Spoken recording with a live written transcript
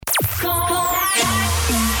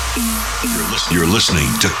You're listening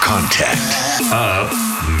to Contact Up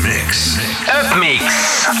Mix. Up Mix.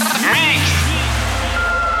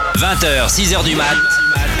 20h, 6h du mat.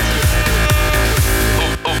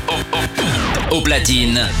 Au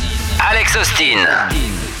platine, Alex Austin.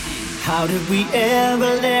 How did we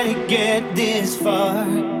ever let it get this far?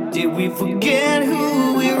 Did we forget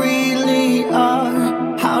who we really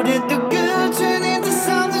are? How did the good turn into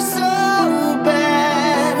something so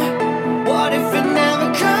bad? What if it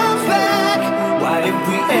never comes back? Why did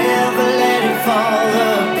we ever let it fall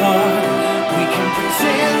apart? We can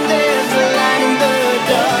pretend there's a light in the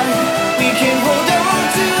dark. We can hold on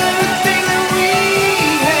to everything that we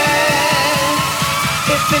had.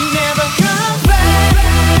 If it never comes back.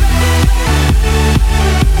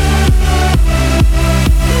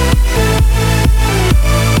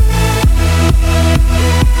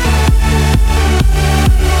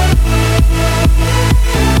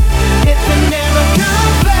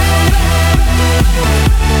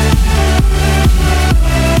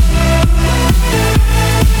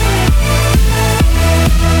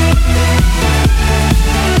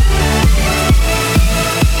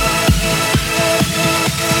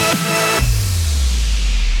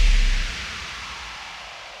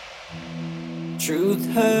 Truth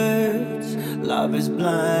hurts, love is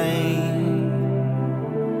blind.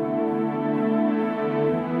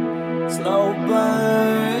 Slow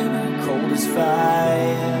burn, cold as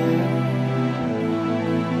fire.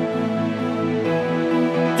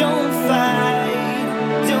 Don't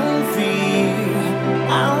fight, don't fear.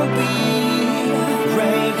 I'll be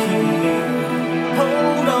right here.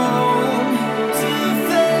 Hold on to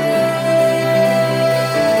faith.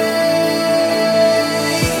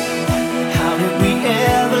 How did we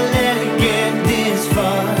ever let it get this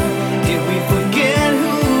far? Did we forget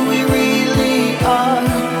who we really are?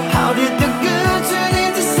 How did the good turn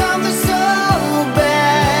into something so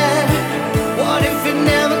bad? What if it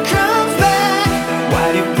never comes back? Why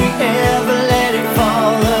did we ever let it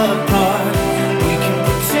fall apart? We can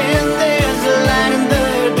pretend there's a light in the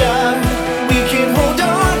dark. We can hold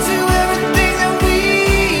on to everything that we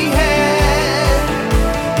had.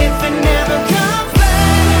 If it never comes back.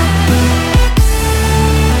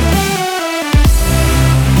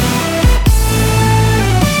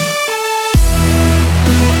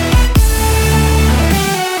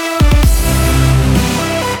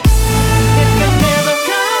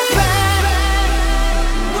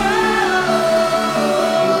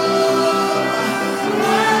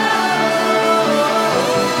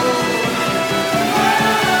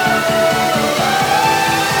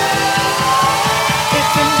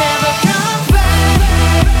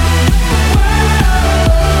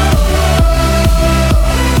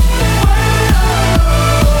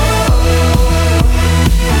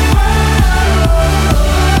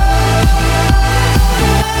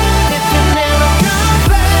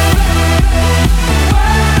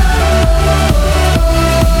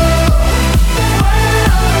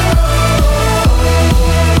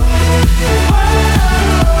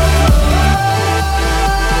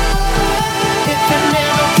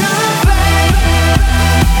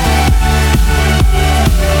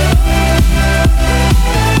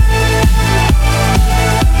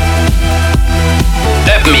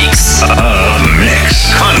 Up Mix. Up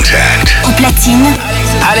Mix. Contact. Au platine,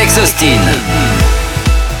 Alex Austin.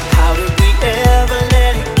 How did we ever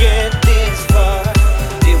let it get this far?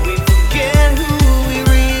 Did we forget who we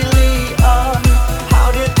really are?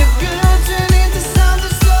 How did the good turn into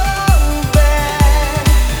something so bad?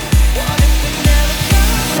 What if it never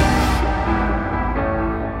comes back?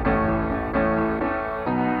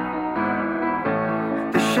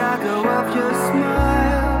 The shadow of your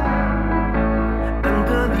smile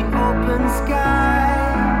under the open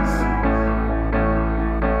skies.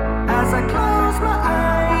 As I close my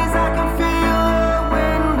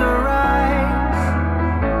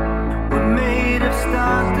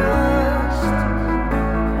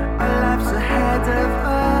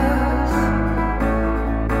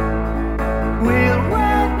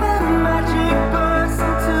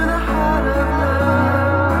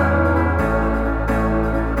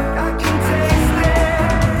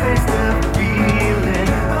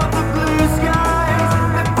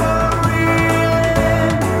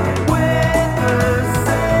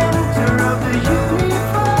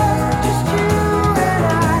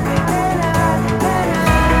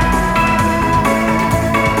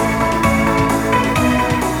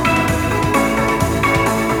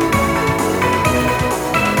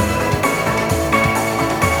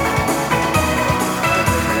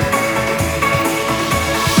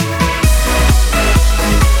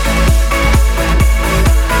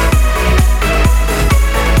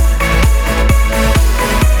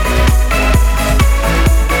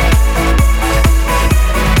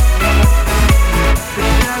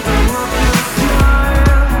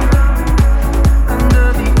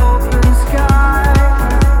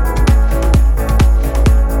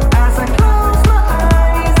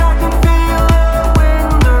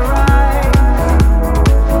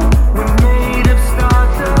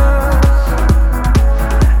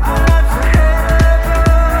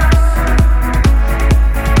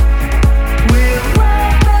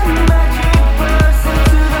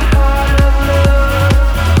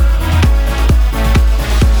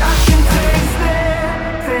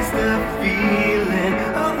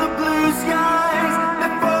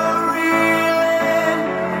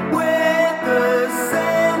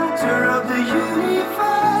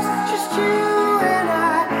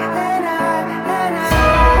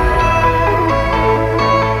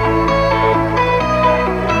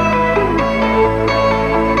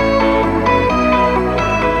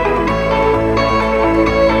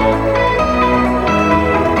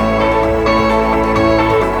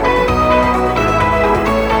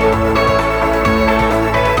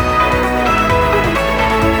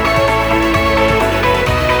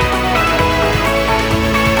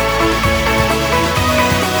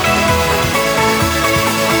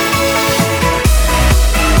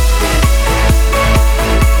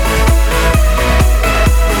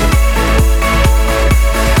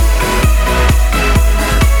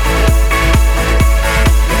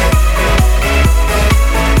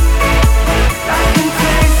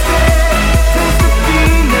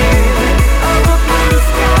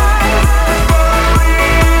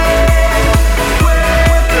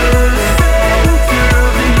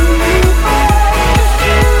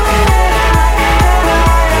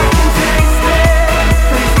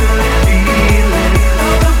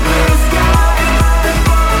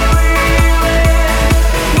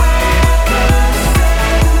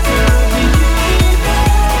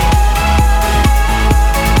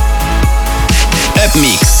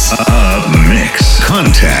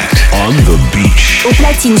Contact on the beach. Au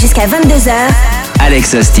platine jusqu'à 22h.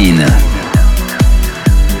 Alex Austin.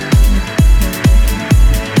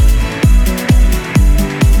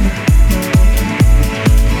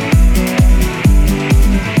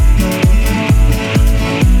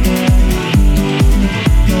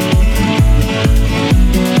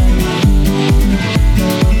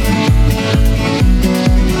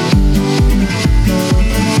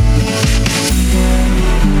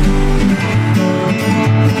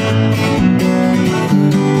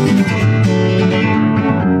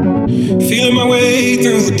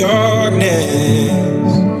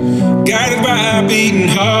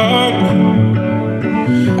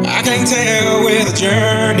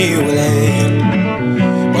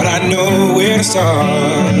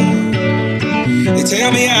 They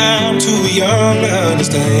tell me I'm too young to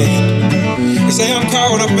understand. They say I'm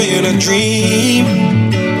caught up in a dream.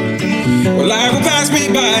 Well, life will pass me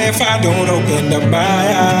by if I don't open up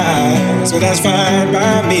my eyes. So that's fine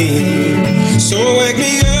by me. So wake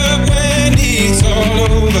me up when it's all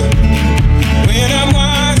over, when I'm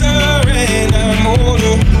wiser and I'm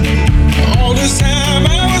older. All this time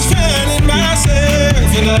I was finding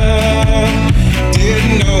myself and I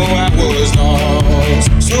didn't know I was lost.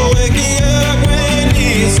 So wake me up when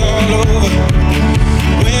it's all over,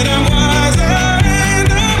 when I'm wiser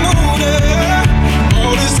and I'm older.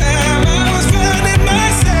 All this time I was finding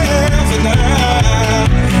myself and I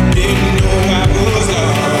didn't know I was lost.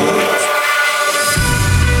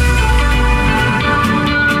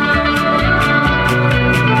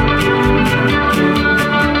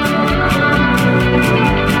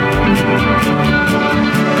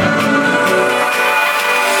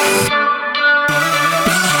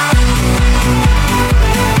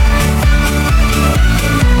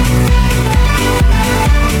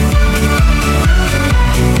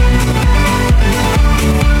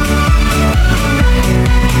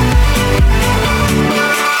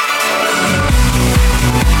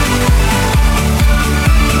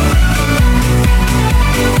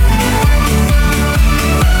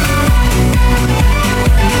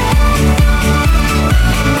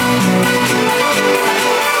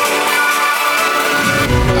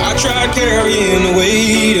 Carrying the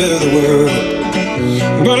weight of the world,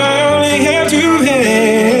 but I only have two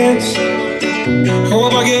hands.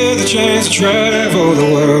 Hope I get the chance to travel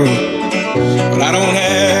the world, but I don't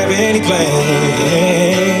have any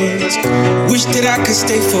plans. Wish that I could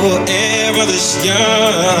stay forever this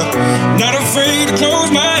young, not afraid to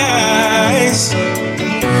close my eyes.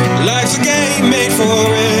 Life's a game made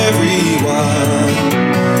for everyone,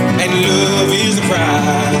 and love is the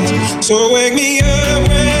prize. So wake me up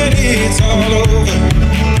when it's all over,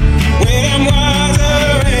 when I'm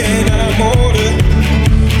wiser and I'm older.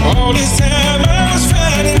 All this time I was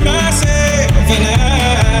finding myself and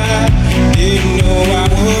I didn't know I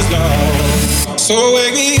was lost. So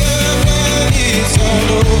wake me up when it's all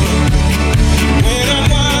over, when I'm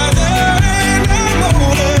wiser and I'm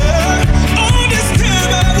older. All this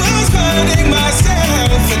time I was finding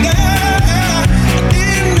myself and I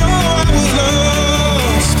didn't know I was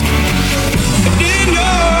lost. I didn't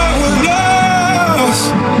know I was lost.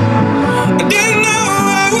 I didn't know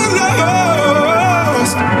I was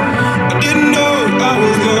lost. I didn't know I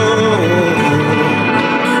was lost.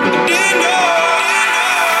 I didn't know.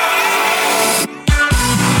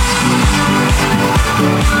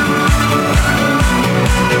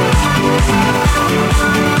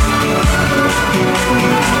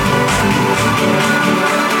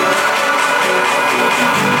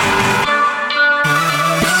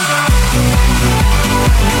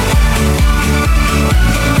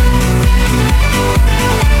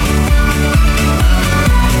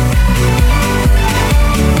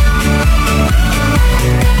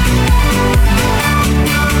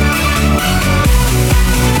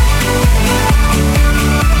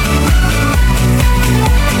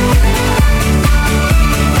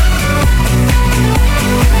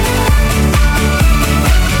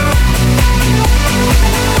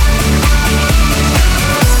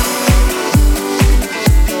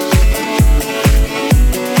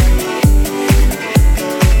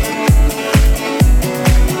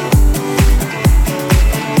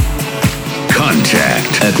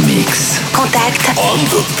 Contact on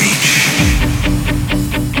the beach.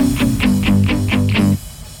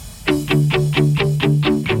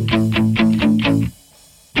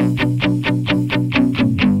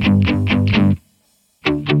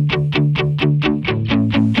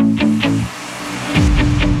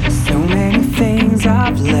 So many things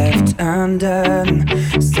I've left undone,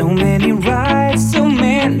 so many rights, so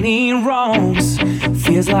many wrongs.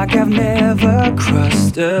 Feels like I've never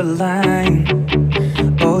crossed a line.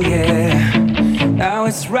 Oh yeah, now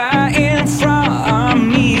it's right in front of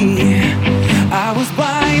me. I was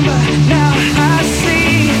blind, but now I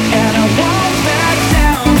see, and I won't back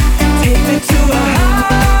down. Take me to a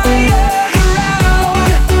higher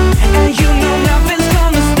ground, and you know nothing's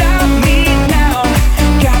gonna stop me now.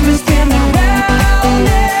 Got me spinning round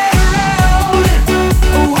and round.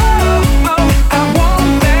 Oh, oh, oh, I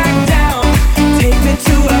won't back down. Take me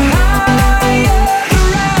to a higher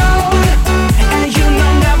ground, and you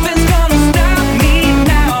know nothing's gonna stop me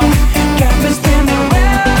now. Got me spinning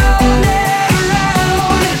round and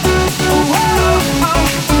round. Oh, oh, oh.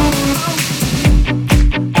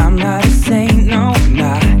 I'm not a saint, no,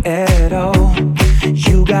 not at all.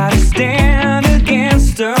 You gotta stand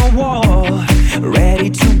against a wall, ready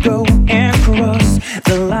to go and cross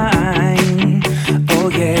the line. Oh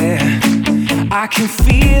yeah, I can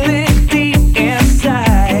feel it deep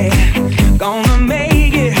inside. Gonna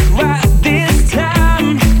make it right this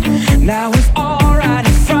time. Now it's all right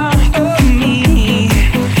in front of me.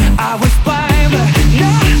 I was blind, but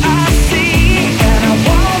now I see, and I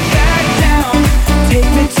won't back down. Take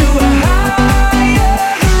me to a higher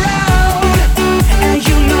ground, and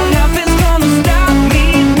you know nothing's gonna stop me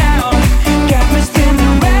now. Got me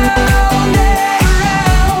spinning round and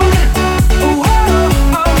round. Oh,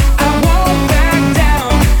 oh, oh, I won't back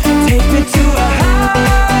down. Take me to a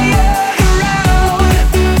higher ground,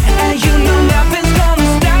 and you know nothing's gonna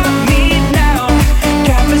stop me now.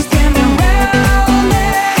 Got me spinning round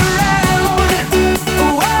and round.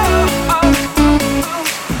 Oh, oh, oh.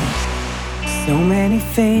 So many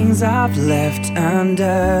things I've left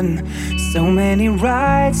undone. So many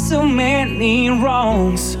rights, so many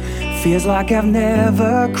wrongs. Feels like I've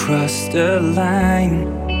never crossed a line.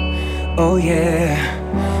 Oh yeah,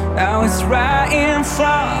 now it's right in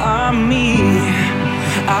front of me.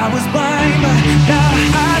 I was blind, but now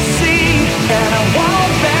I see, and I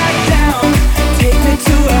won't back down. Take me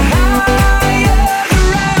to a higher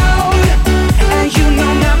ground, and you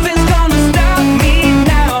know nothing's gonna stop me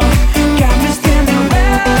now. Got me spinning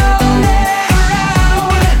round and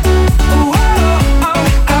round. Oh, oh, oh,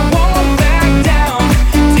 I won't back down.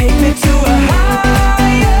 Take me to a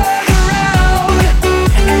higher ground,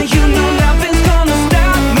 and you know nothing's gonna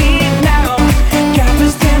stop me now. Got me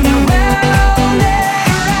spinning round and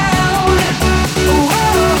round. Oh,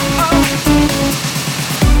 oh, oh.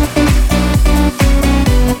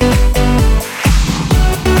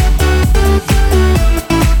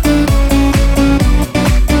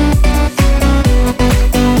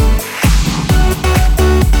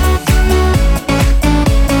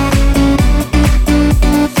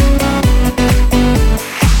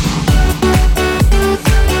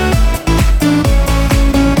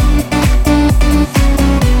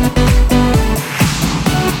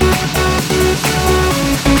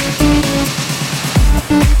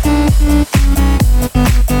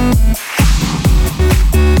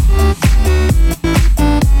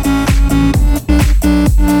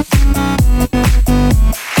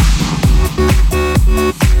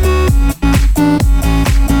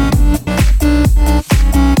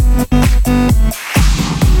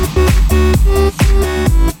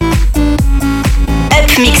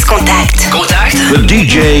 Mix Contact. Contact. The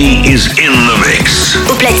DJ is in the mix.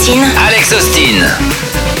 Au platine, Alex Austin.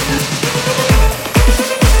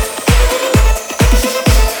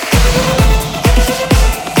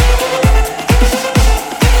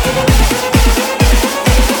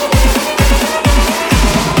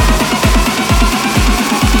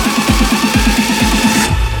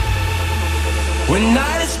 When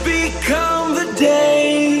night has become the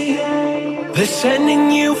day, they're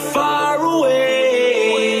sending you far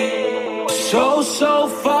away, so, so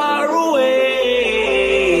far away.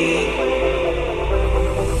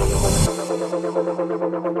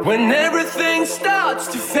 When everything starts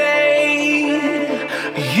to fade,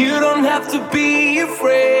 you don't have to be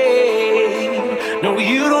afraid. No,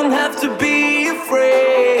 you don't have to be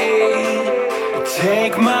afraid.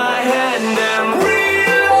 Take my hand and reach.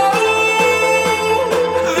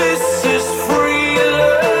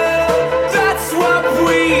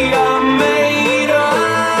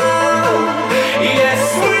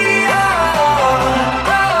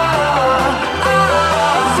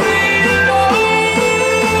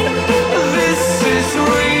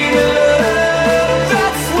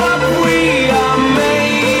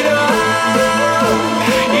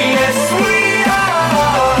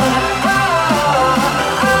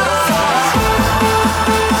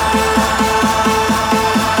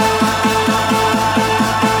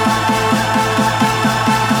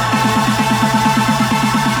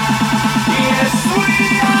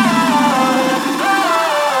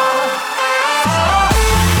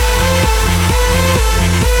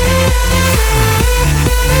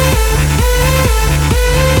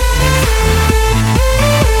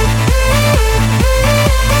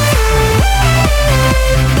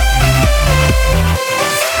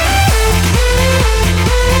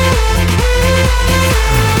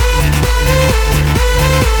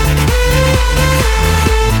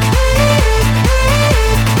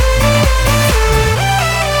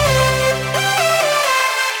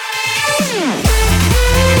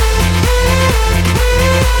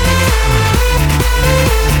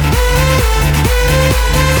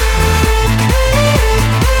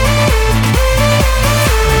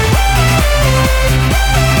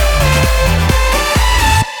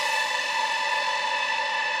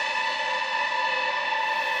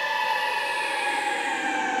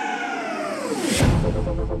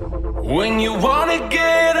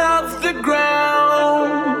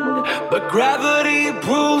 Gravity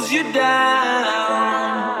pulls you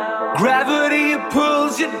down. Gravity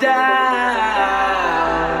pulls you down.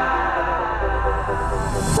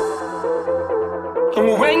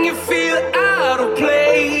 And when you feel out of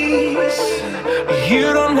place,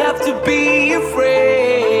 you don't have to be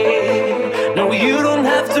afraid. No, you don't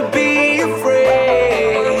have to be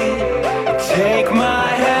afraid. Take my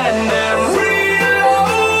hand and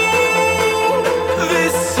reload.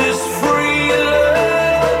 This is free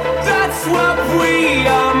love. That's what we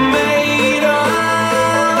are made of.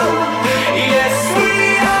 Yes,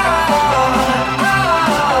 we are.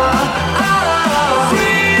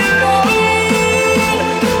 Reload.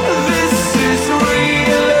 This is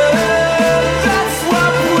real love. That's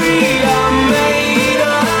what we are made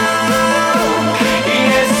of.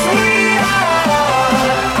 Yes, we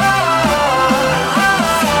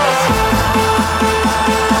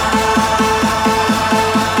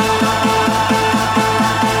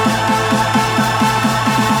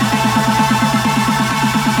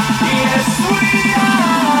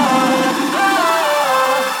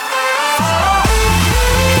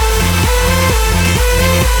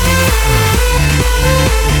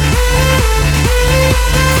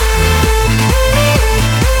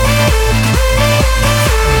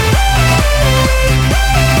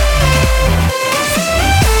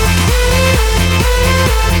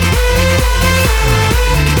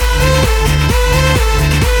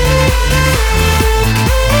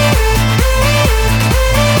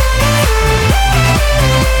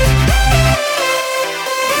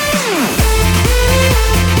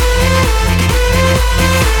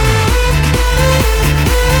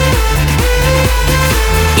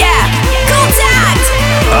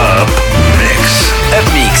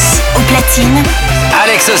Au platine,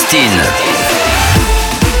 Alex Austin.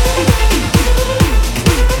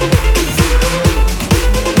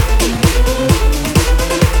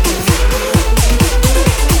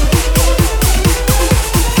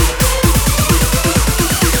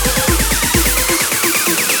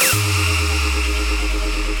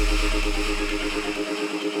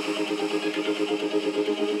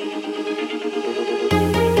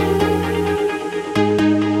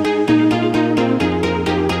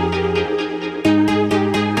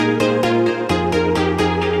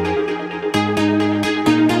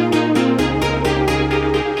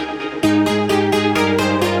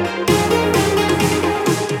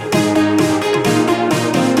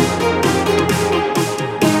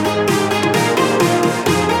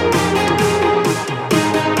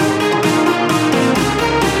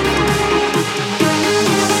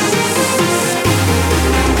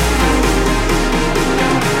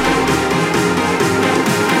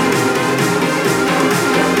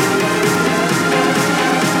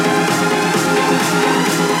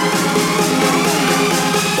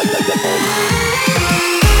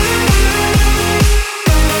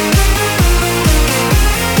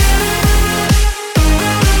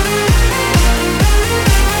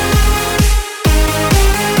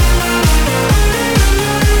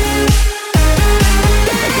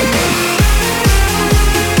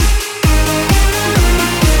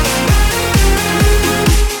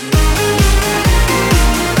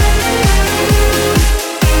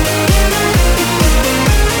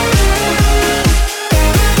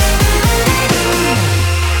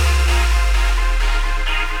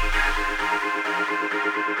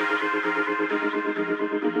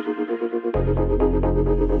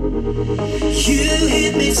 You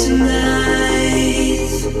hit me tonight,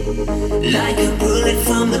 like a bullet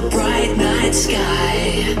from the bright night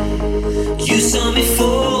sky. You saw me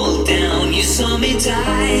fall down, you saw me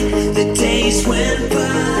die. The days went by,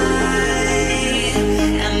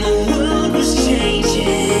 and the world was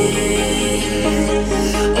changing.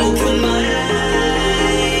 Open my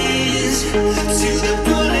eyes to the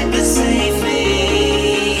bullet that saved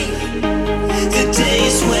me. The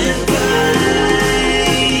days went by.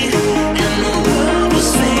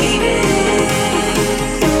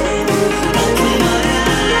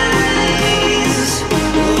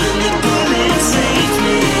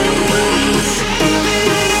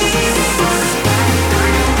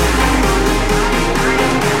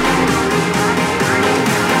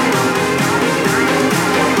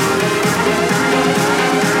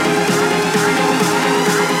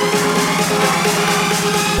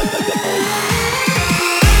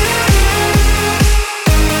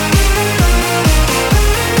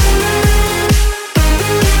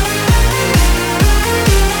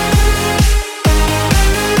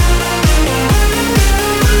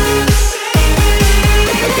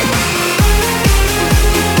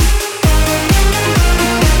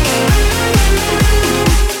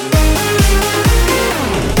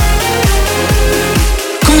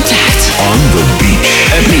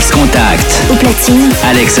 Mix Contact. Au platine,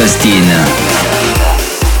 Alex Austin.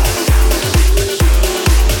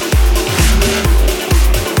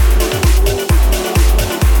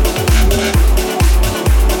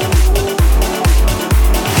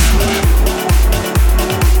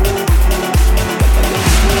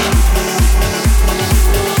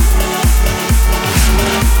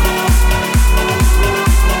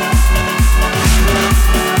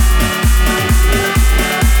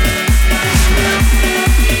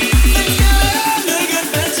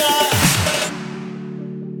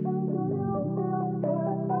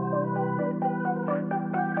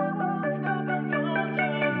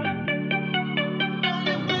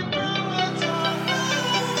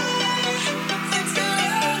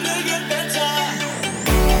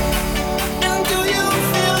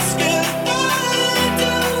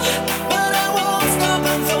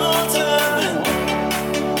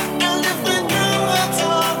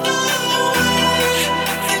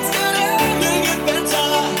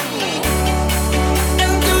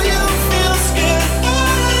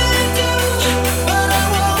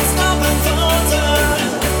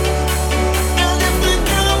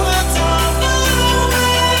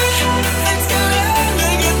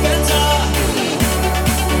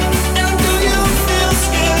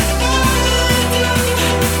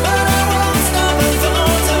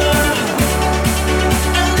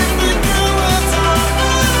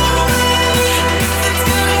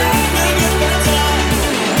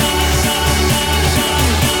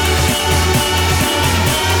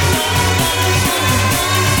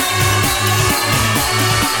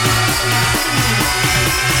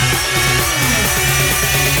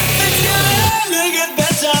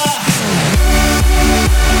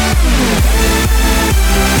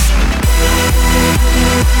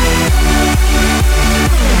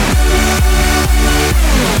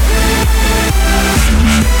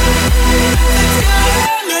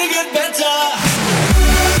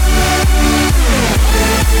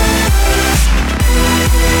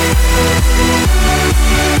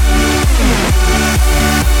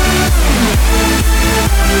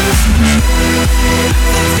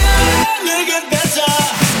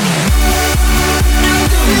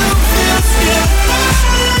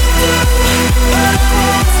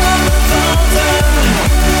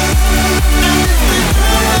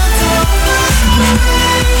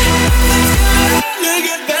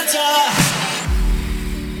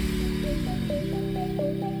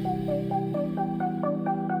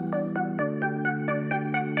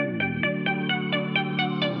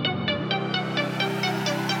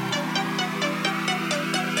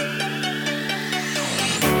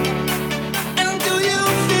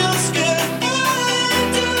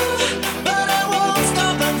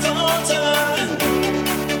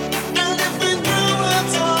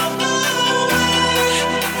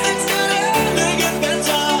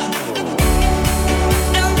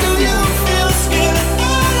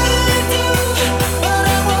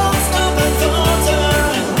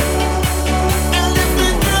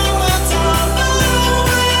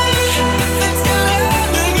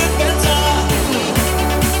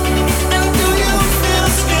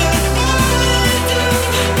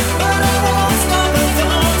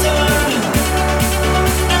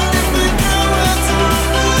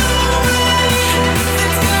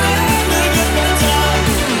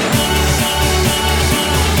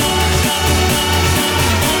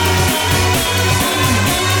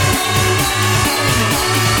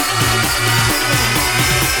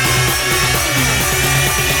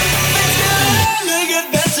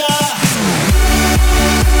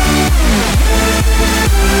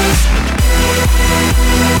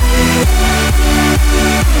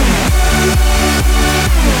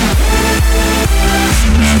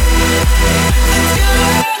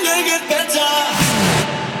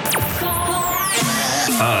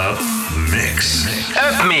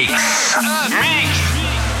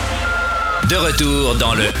 De retour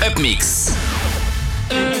dans le Up Mix.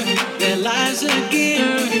 There lies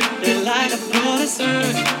again, there lies upon us.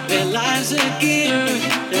 There lies again,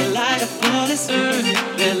 there lies upon us.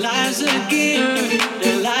 There lies again,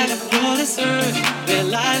 there lies upon us. There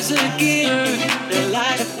lies again, there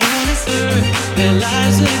lies upon us. There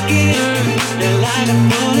lies again, there lies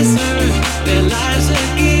upon us. There lies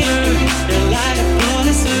again, there lies upon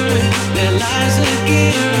us. There lies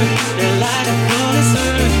again, there lies upon us.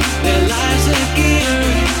 There lies again,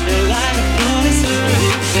 there lies upon us.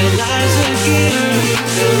 There lies again,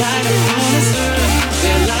 there lies upon us.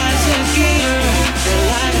 There lies again, there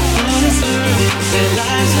lies upon us. There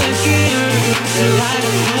lies again, there lies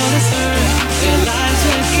upon us. There lies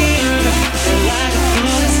again, there lies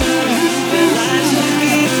upon us. There lies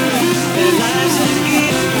again, there lies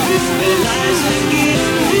again, there lies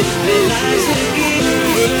again.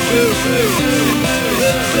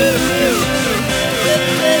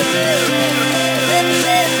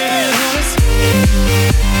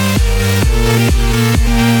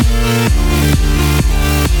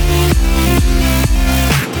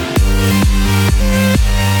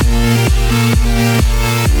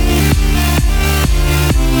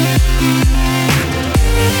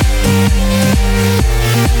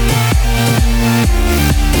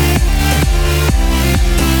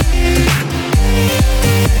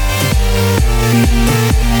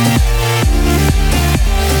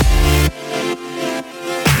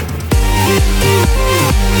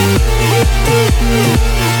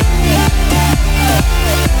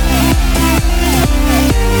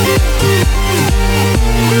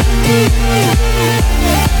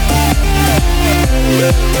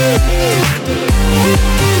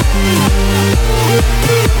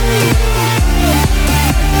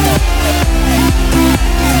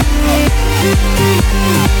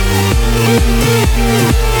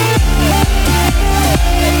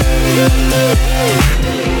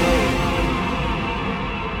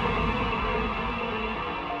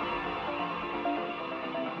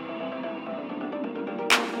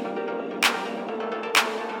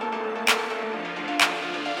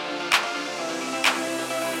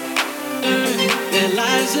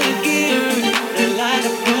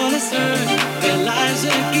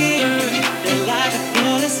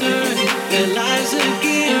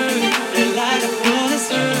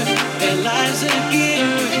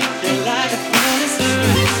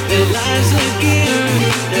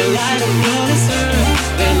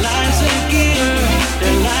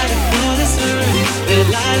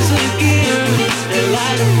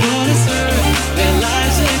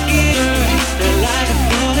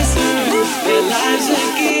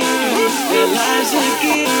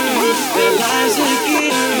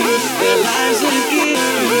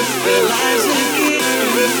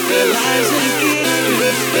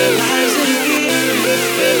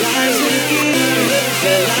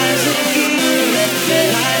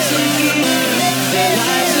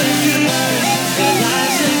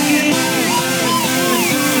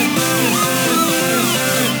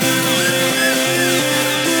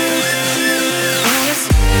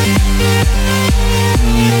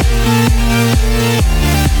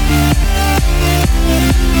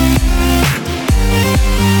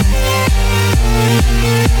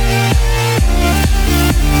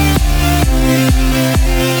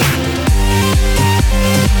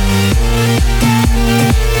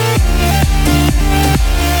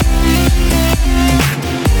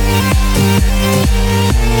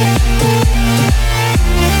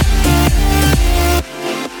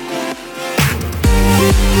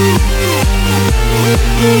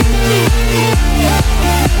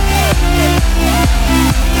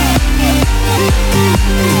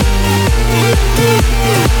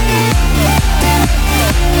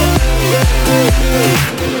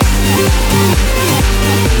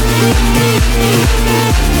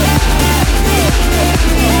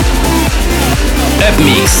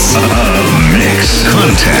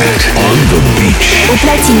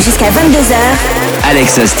 Jusqu'à 22h.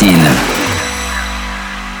 Alex Austin.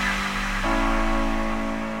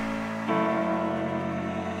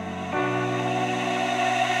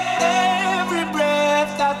 Every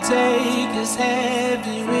breath I take is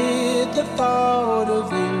heavy with the thought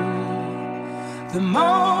of you. The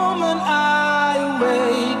moment I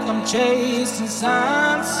awake, I'm chasing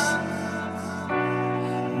signs.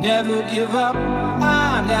 Never give up,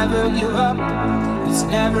 I never give up. It's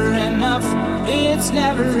never enough, it's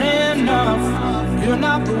never enough. You're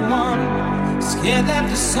not the one, scared that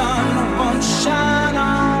the sun won't shine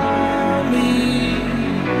on me.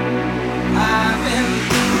 I've been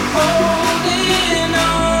holding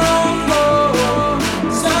on for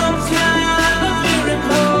some kind of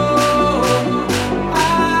miracle.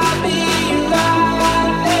 I'll be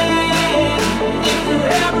right there if you're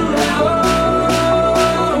ever alone.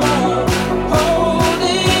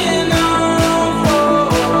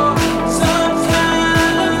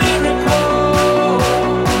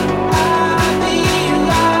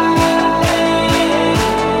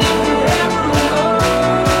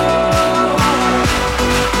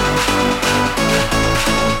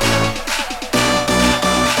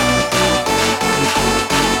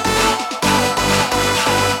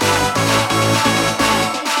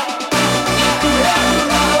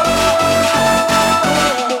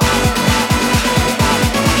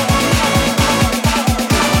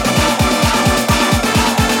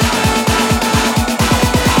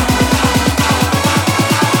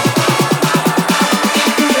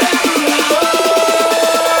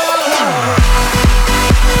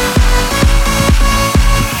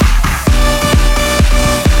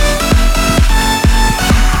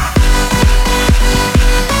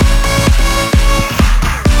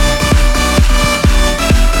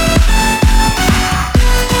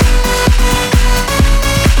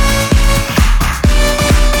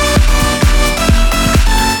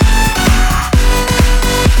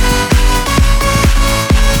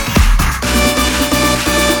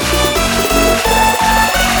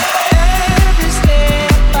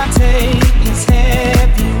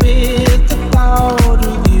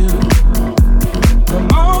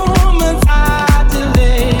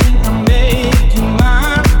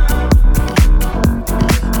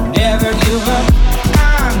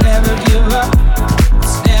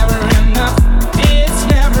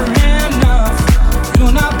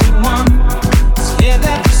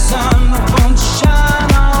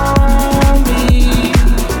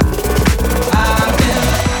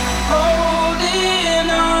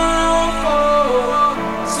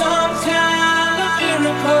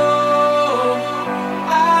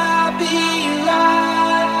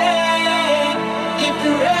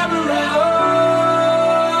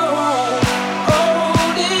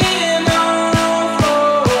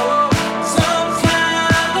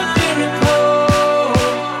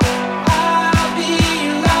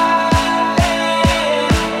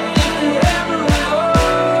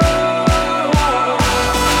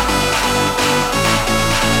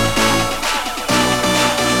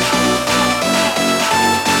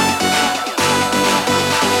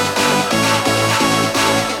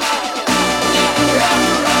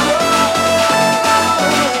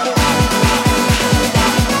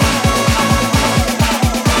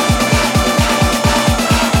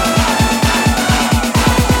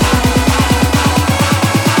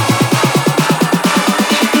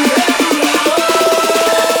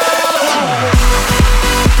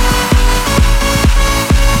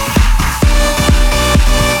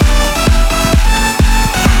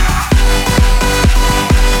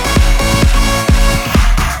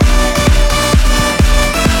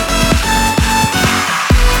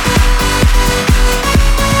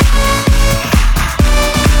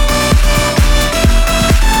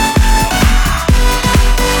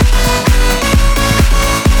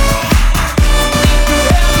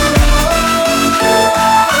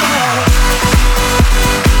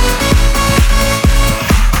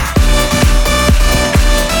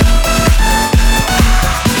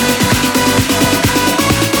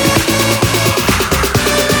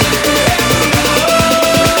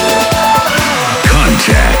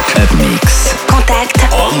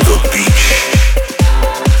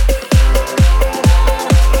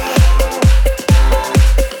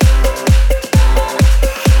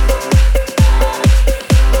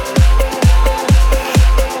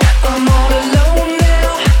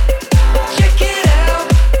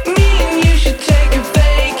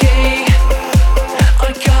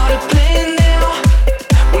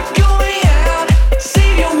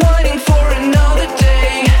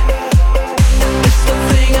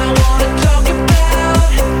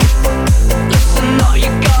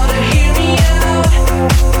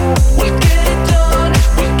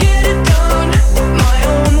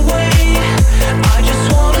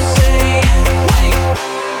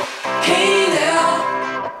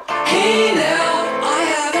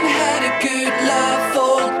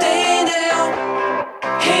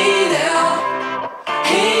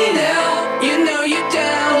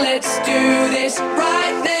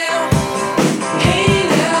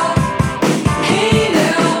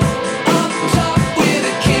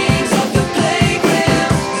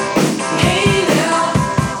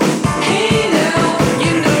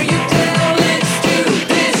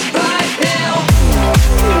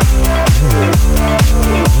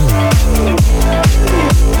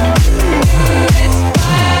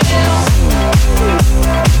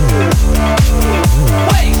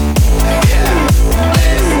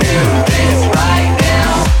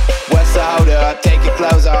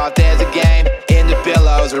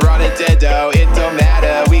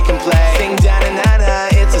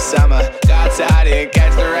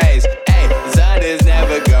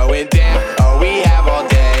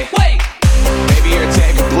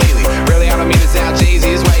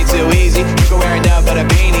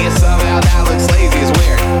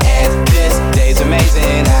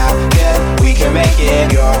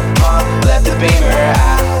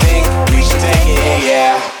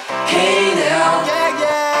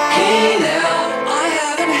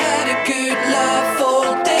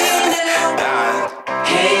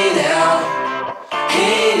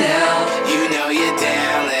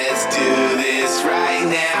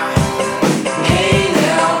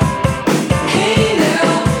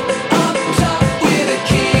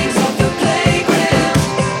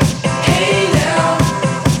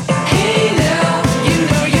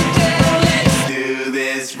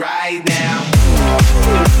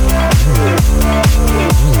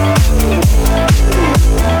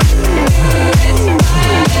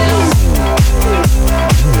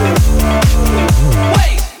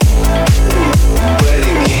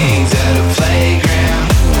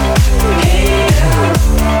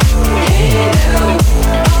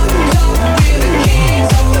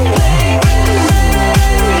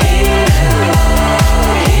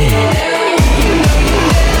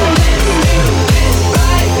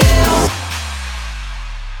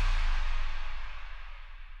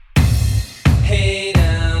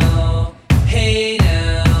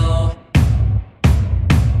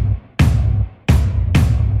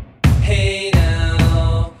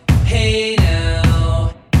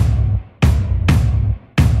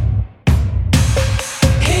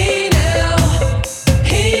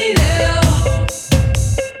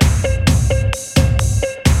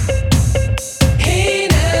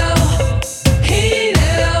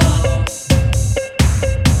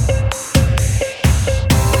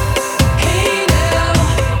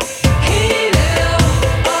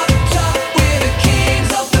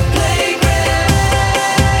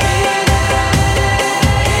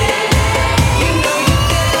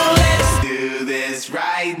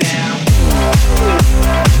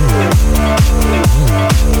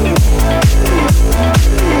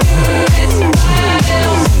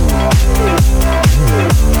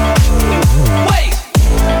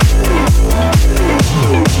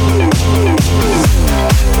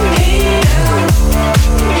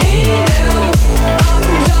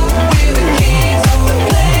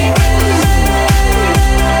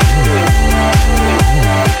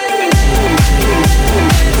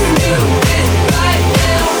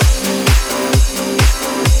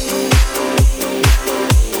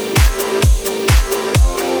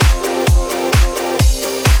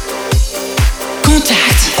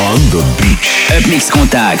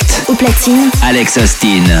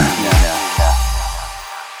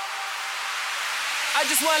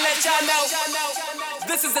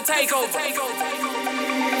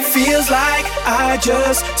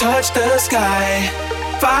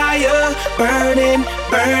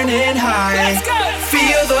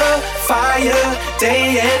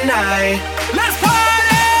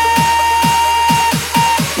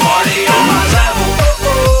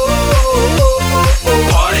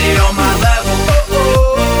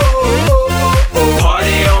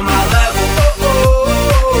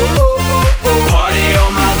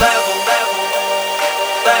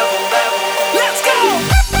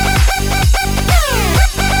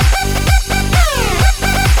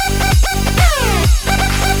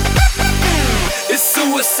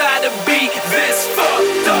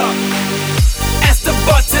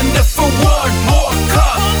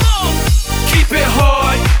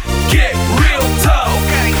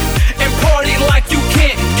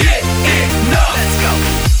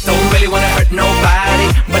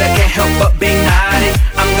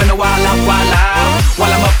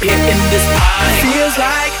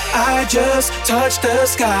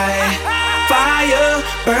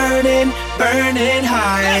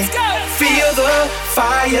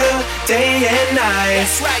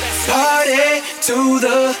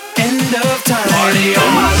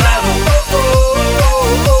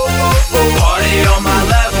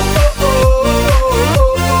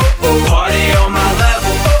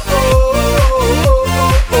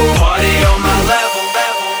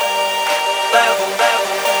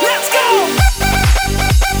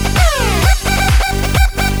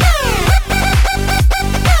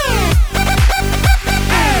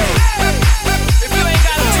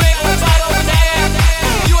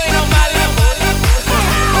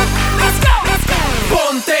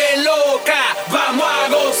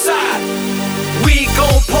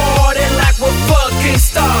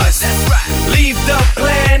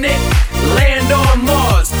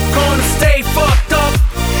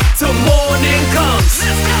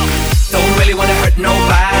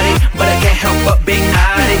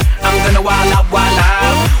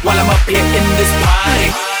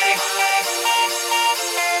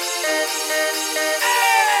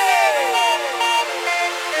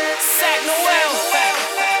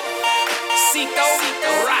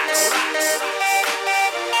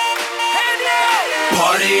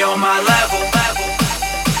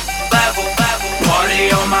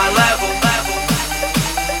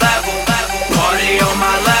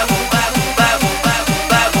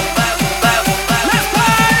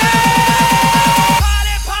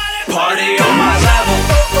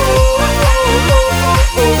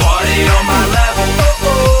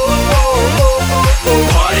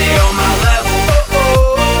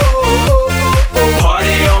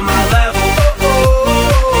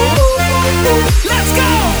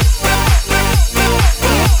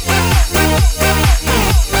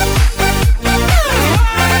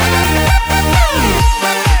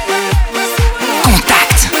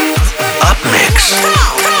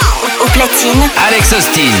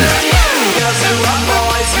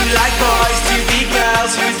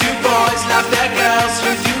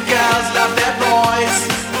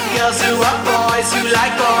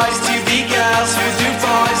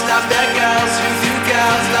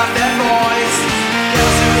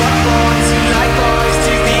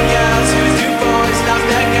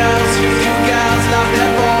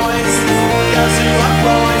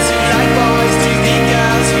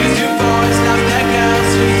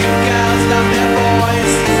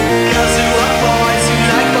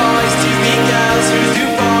 girls who do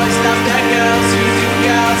boys love their girls who do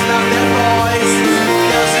girls love their boys.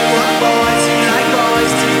 Girls who want boys who like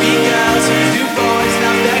boys to be girls.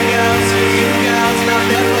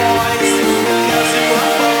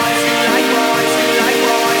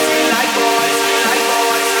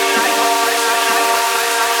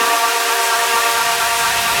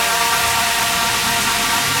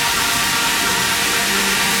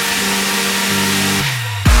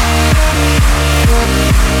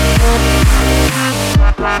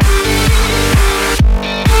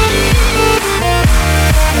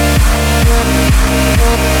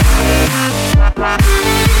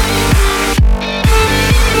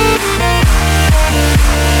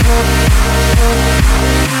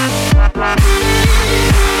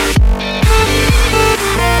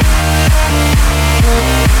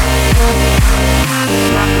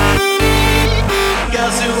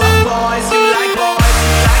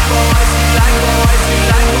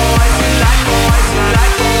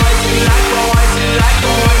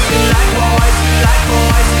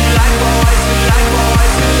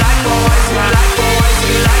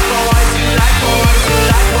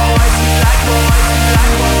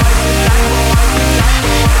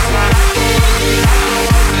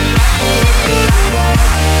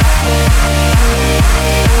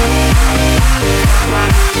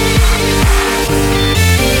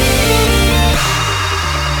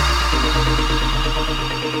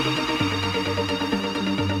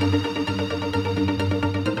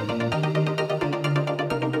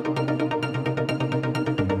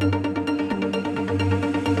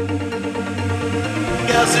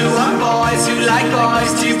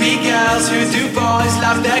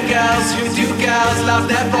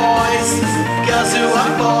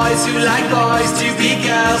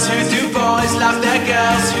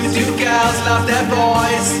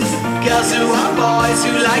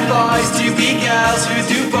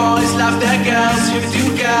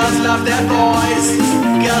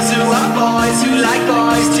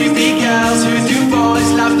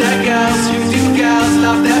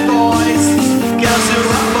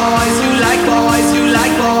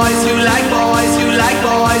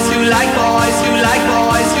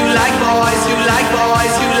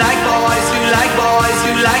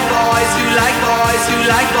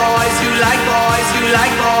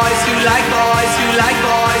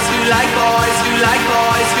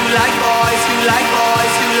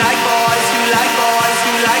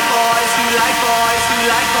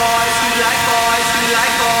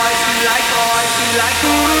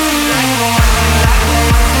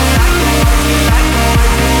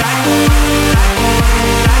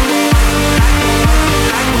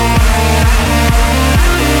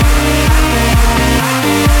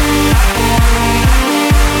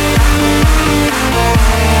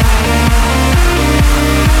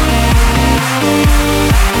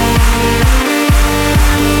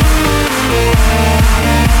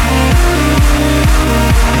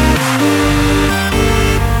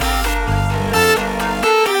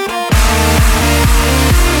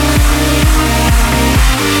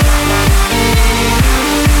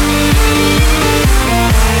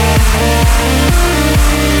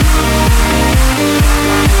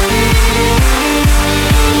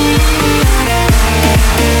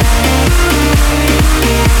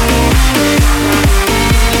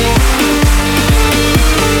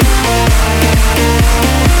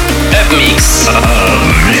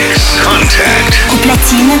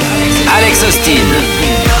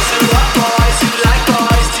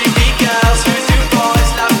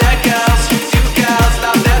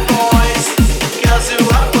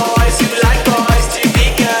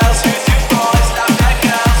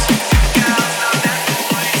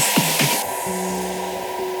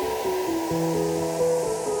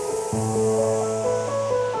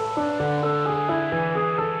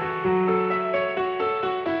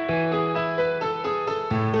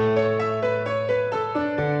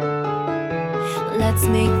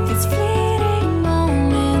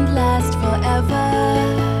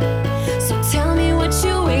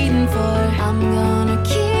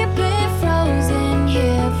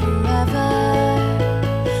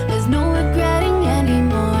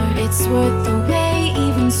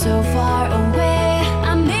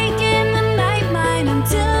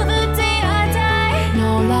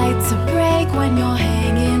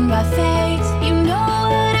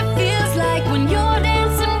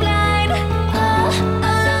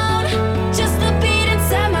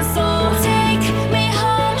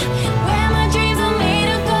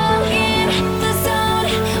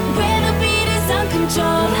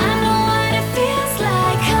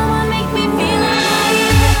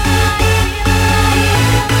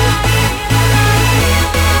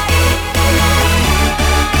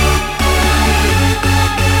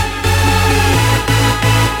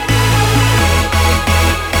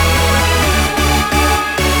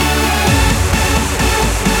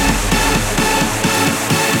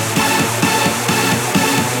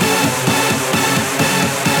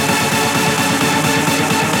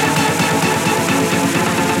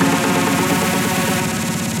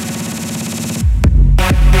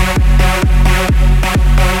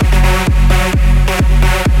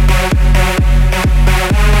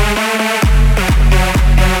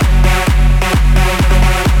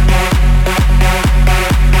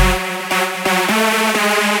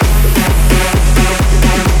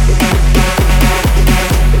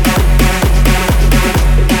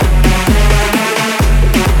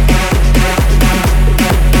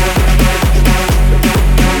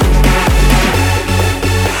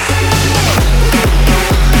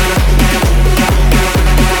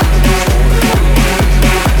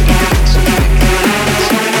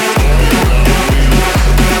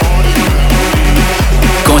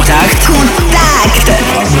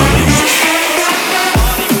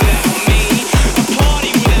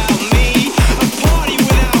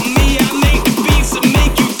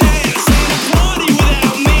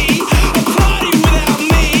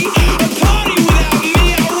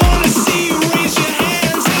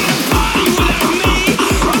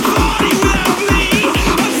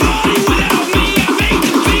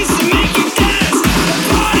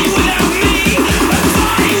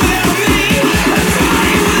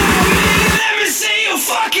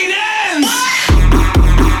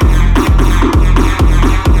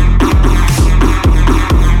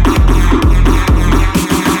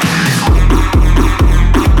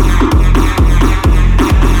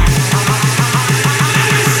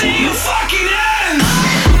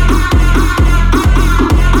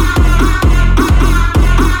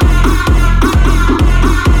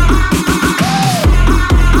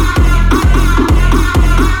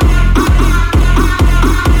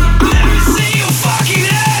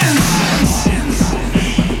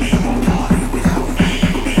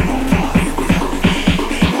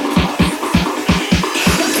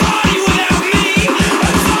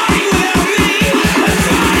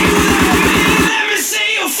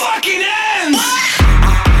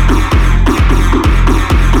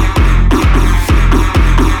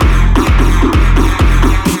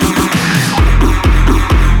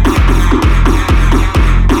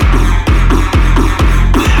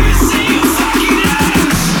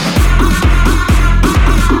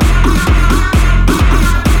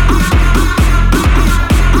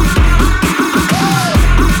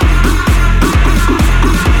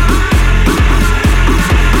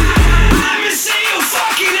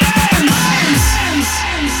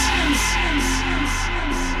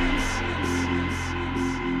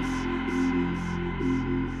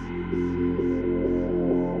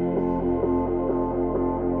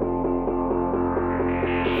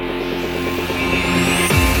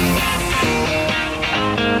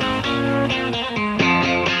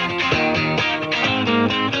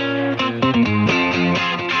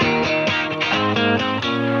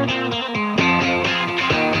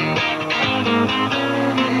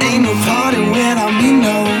 me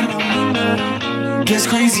know. Gets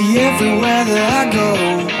crazy everywhere that I go.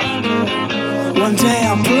 One day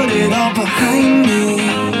I'll put it all behind me.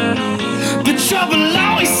 The trouble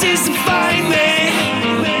always seems to find me.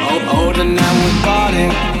 Older now with body.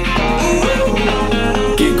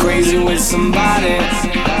 Get crazy with somebody.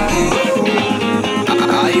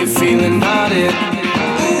 Are you feeling naughty?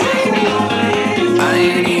 I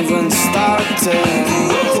ain't even started.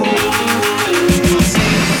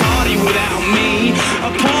 Party without me, a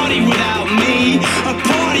party without me, a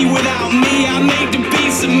party without me. I make the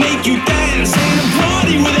beats and make you dance. Ain't a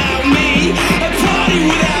party without me, a party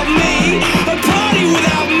without me, a party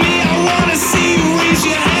without me. I wanna see you raise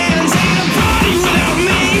your hands. Ain't a party without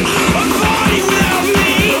me, a party without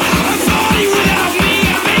me, a party without me.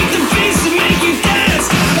 I make the beats and make you dance.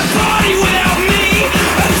 A party without me,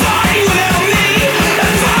 a party without me, a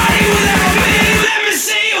party without me. Let me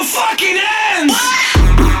see your fucking hands.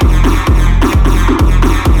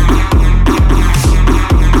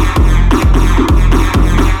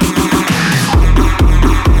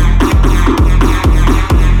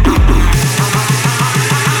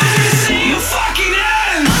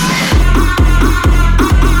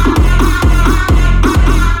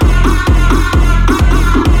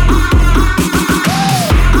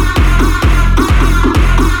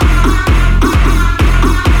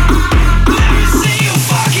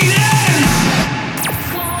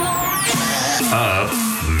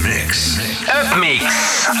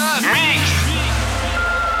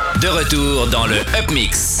 De retour dans le Up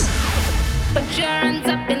Mix. Put your hands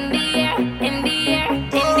up in the air, in the air, in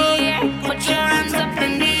the air. Put your hands up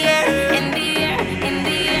in the air, in the air, in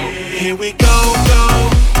the air. Here we go.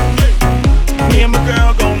 Me and my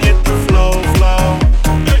girl gon' hit the flow.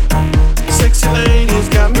 Sexy ladies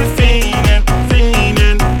got me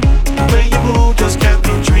fiendin'. The way you move just got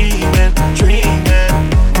me dreaming.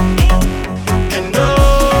 And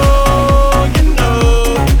oh, you know,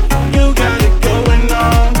 you got it going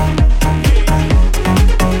on.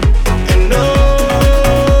 And oh,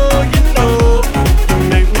 you know, you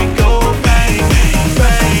make me go bang, bang,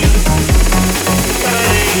 bang.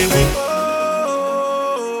 Here we go.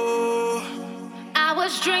 I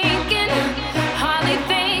was drinking, hardly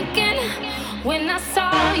thinking when I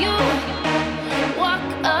saw you walk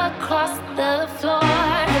across the floor.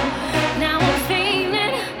 Now I'm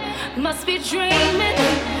feeling, must be dreaming.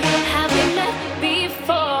 Have we met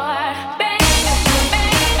before? Baby,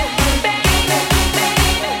 baby, baby,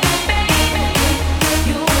 baby, baby.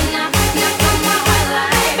 You knock on my heart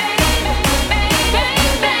like baby, baby,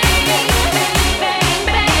 baby, baby,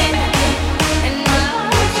 baby. And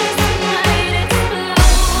love just might explode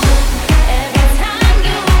every time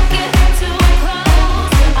you get too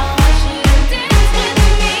close. I want you to dance with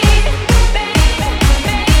me, baby, baby,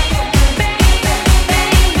 baby,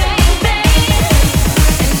 baby, baby.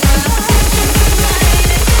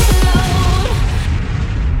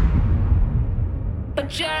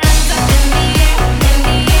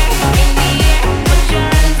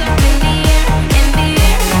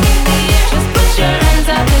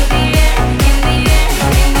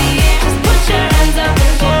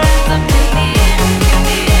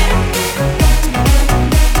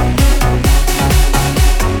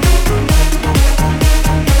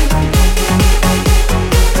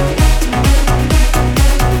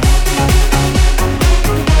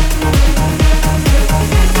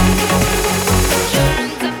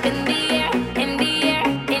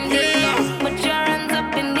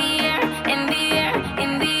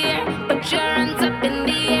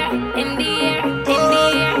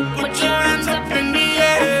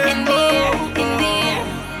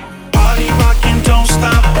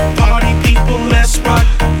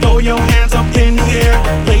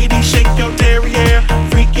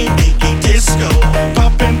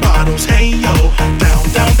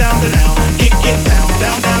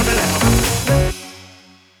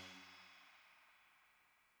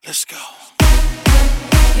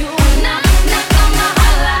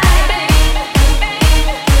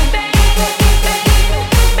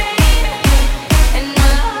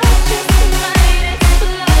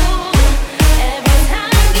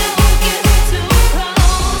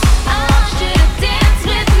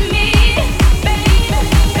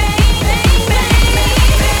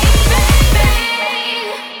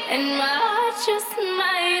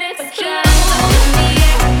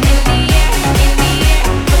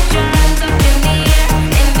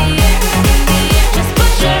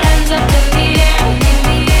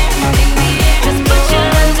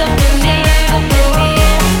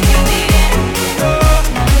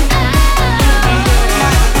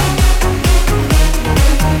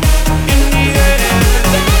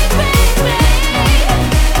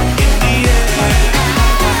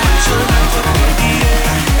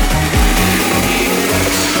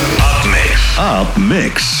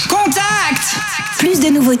 mix. Contact! Plus de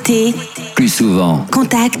nouveautés. Plus souvent.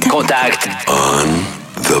 Contact. Contact. On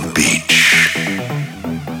the beach.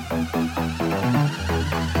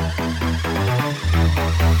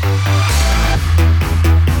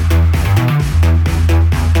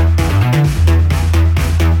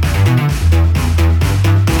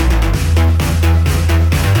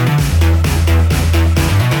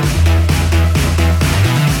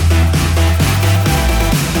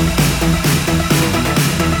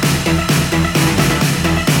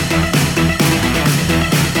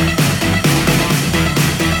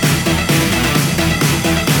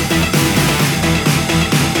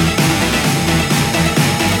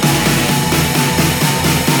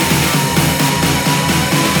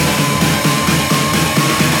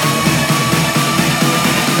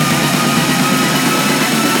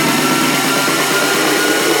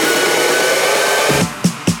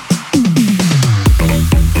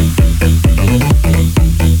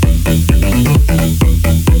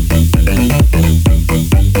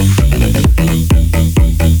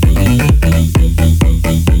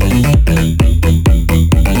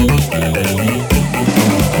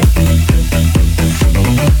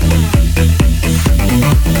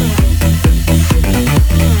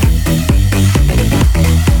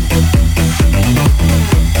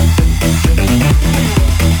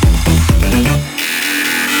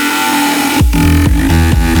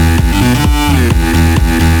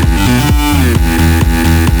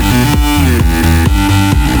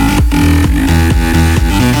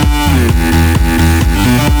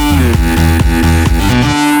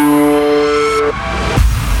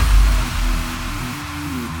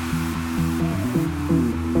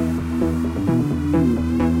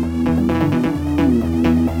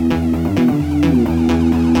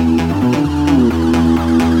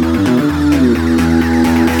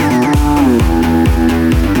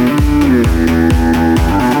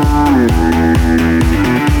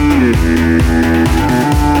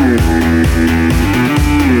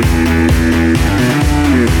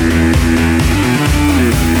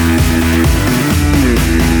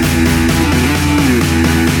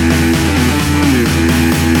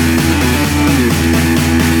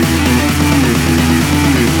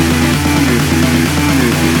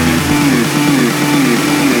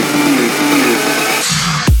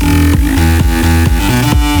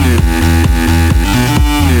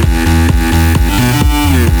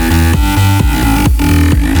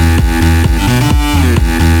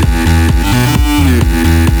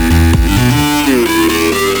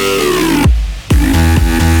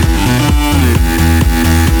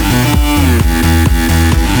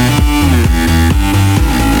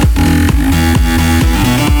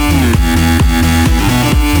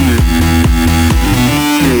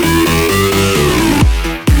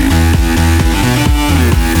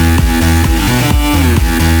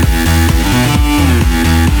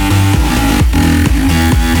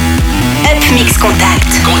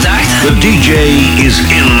 The DJ is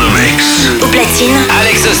in the mix. Au platine,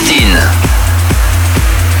 Alex Austin.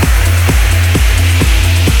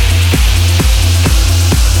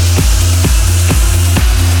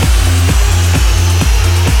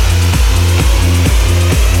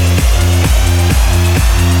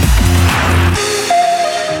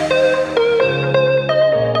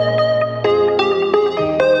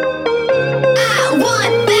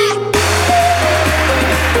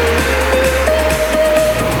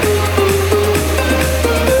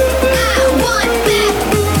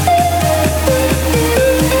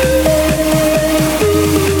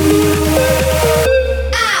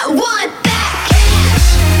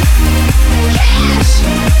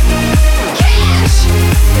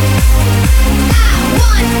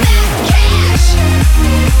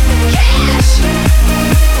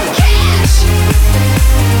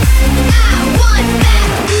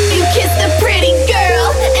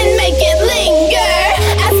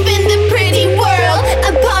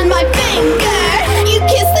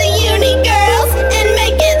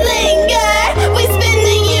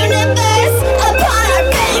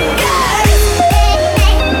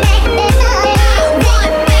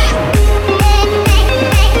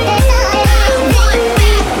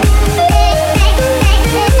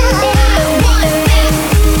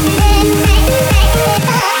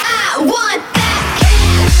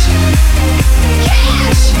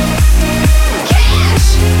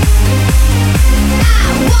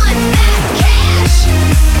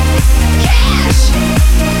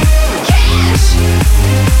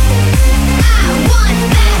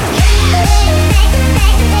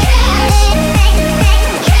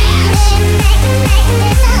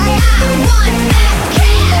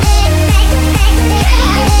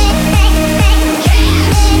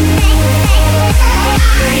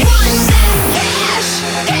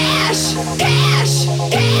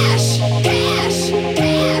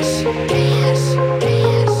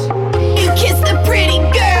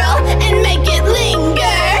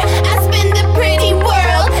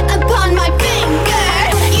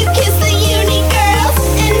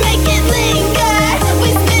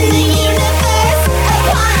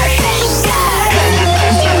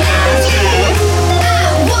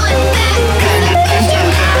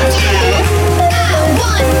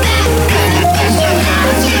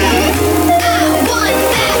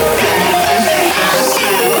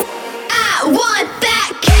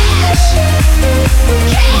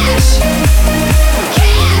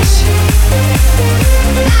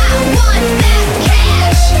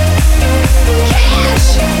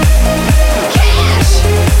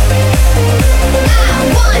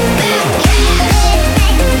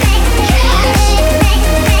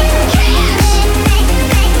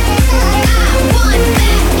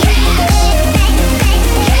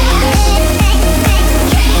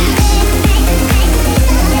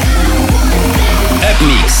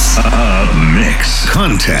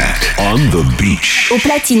 Contact on the beach. Au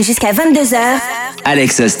platine jusqu'à 22h.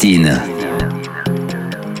 Alex Austin.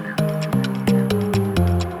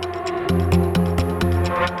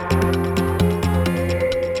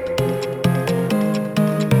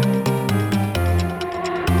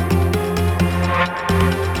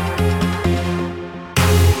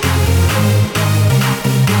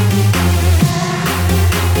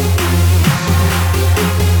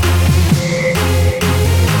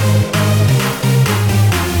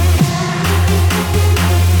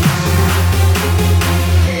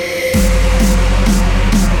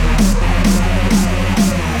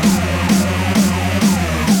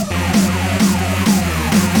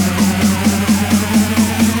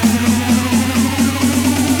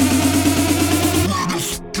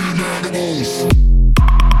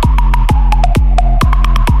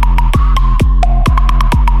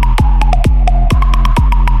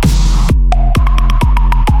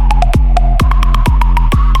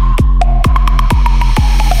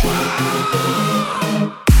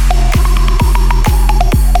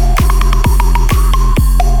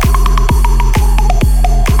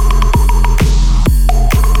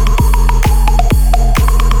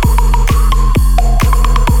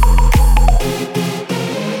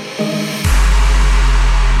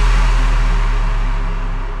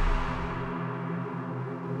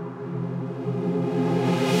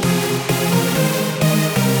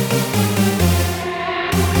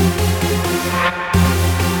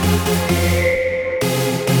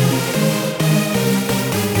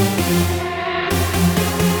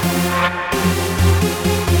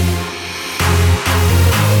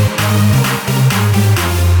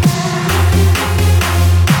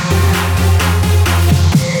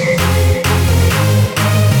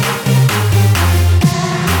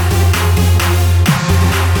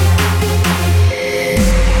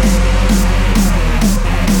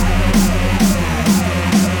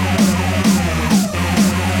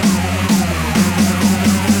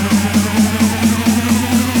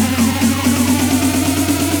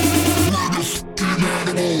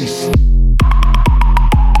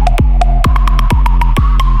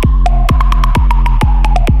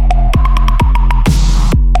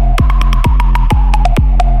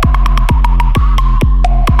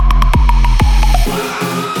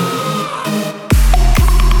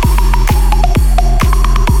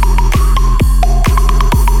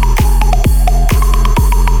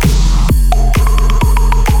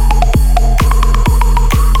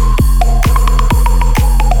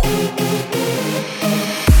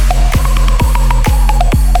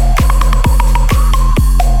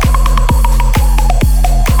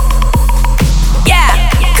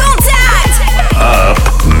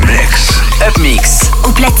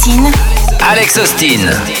 Alex Austin. You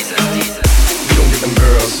don't get them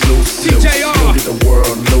girls loose, loose. You don't get the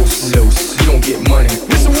world loose, loose. You don't get money,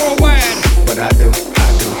 Mr. Worldwide. but I do.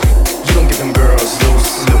 You don't get them girls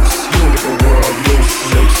loose, loose. You don't get the world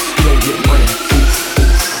loose, loose. You don't get money,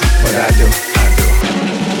 but I do.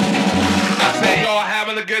 I say y'all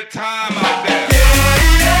having a good time out there.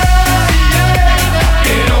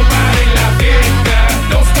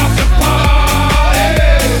 Don't stop the party.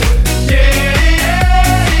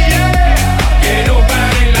 Que no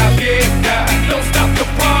pare la fiesta. Don't stop the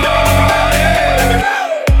party.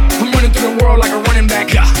 I'm running through the world like a running back.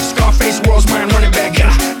 Scarface world's mine running back.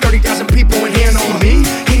 30,000 people in here know me.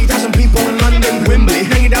 80,000 people in London, Wembley.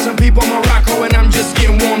 90,000 people in Morocco, and I'm just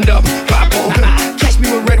getting warmed up. Papo. Catch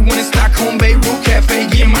me with red one in Stockholm, Beirut Cafe,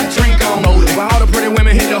 getting my drink on. While all the pretty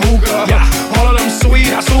women hit the hookah. All of them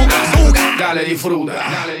sweet, azúcar. Dale disfruta.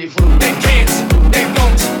 They can't, they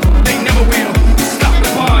won't, they never will stop the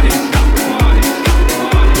party.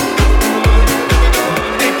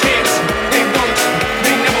 They can't, they won't,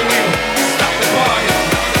 they never will stop the party.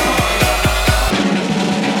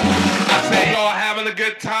 I say y'all having a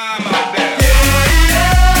good time out there.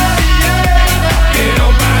 Que no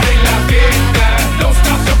pare la fiesta. Don't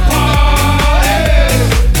stop the party.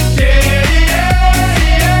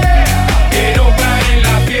 Que no pare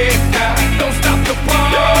la fiesta. Don't stop the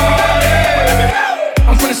party.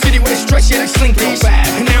 I'm from the city where they stretch, yeah, they slinky.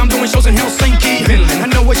 And now I'm doing shows in Helsinki, Finland. I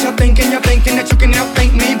know what you're thinking that you can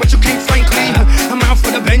outthink me, but you can't, frankly. I'm out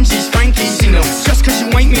for the Benjis, Frankies, you know. Just cause you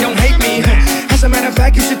ain't me, don't hate me. As a matter of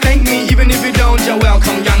fact, you should thank me, even if you don't, you're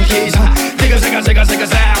welcome, young kids. Zigga, zigga, zigga, zigga,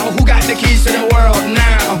 zow. Who got the keys to the world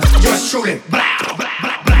now? Yours truly, blah, blah,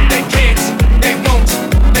 blah, blah. They can't, they won't,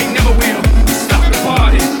 they never will stop the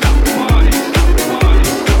party.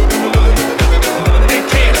 They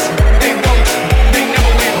can't, they won't, they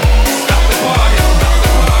never will stop the party.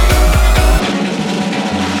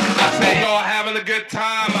 I say y'all having a good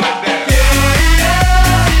time out there.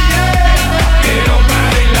 Que no pare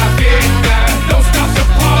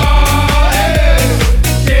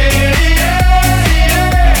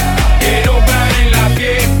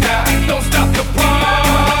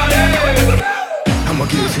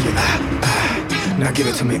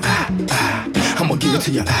give it to me, I'ma give it to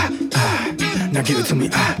you, now give it to me,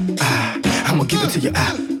 I'ma give it to you,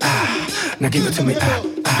 now give it to me,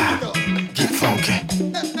 get funky,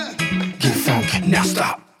 now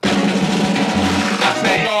stop. I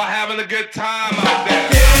say y'all having a good time out there.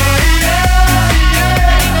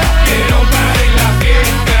 Que no pare la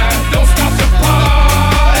fiesta, don't stop the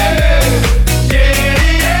party.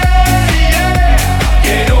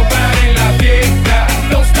 Que no pare la fiesta,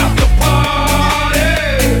 don't stop the party.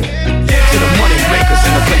 To the money makers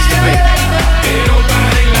in the place to be. Que no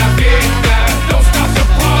pare la fiesta, don't stop the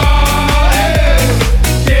party.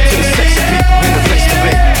 To the sexy people in the place to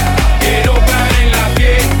be. Que no pare la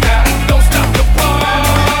fiesta, don't stop the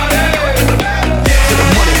party. To the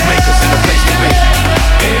money makers in the place to be.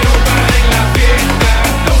 Que no pare la fiesta,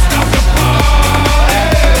 don't stop the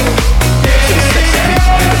party. To the sexy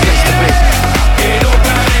people in the place to be. Que no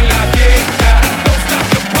pare la fiesta, don't stop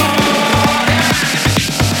the party.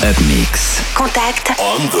 Up Mix. Contact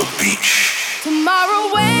On the beach.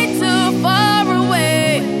 Tomorrow way too far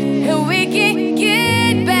away, and we can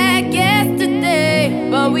get back yesterday.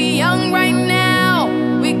 But we young right now,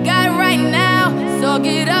 we got right now, so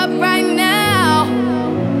get up right now.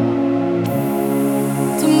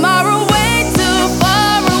 Tomorrow way too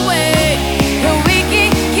far away, and we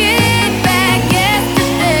can get back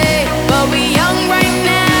yesterday. But we young right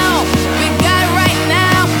now, we got right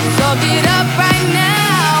now, so get up right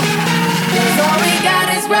now. 'Cause all we got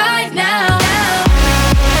is right now.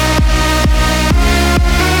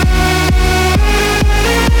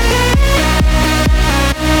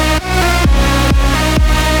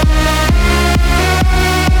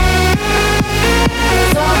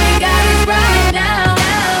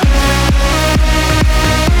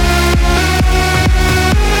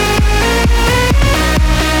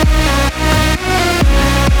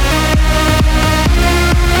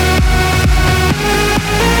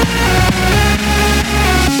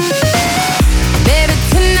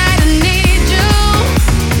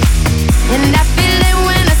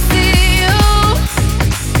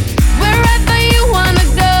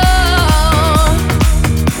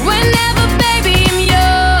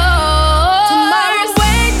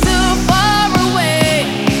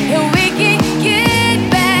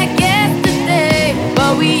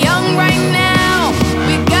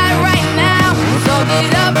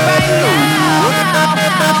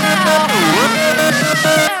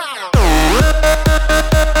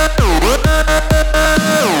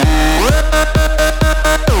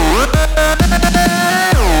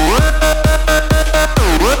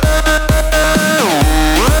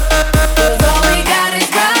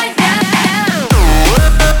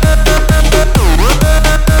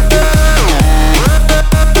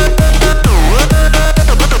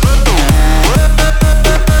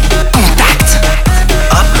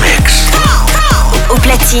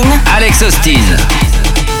 Alex Austin.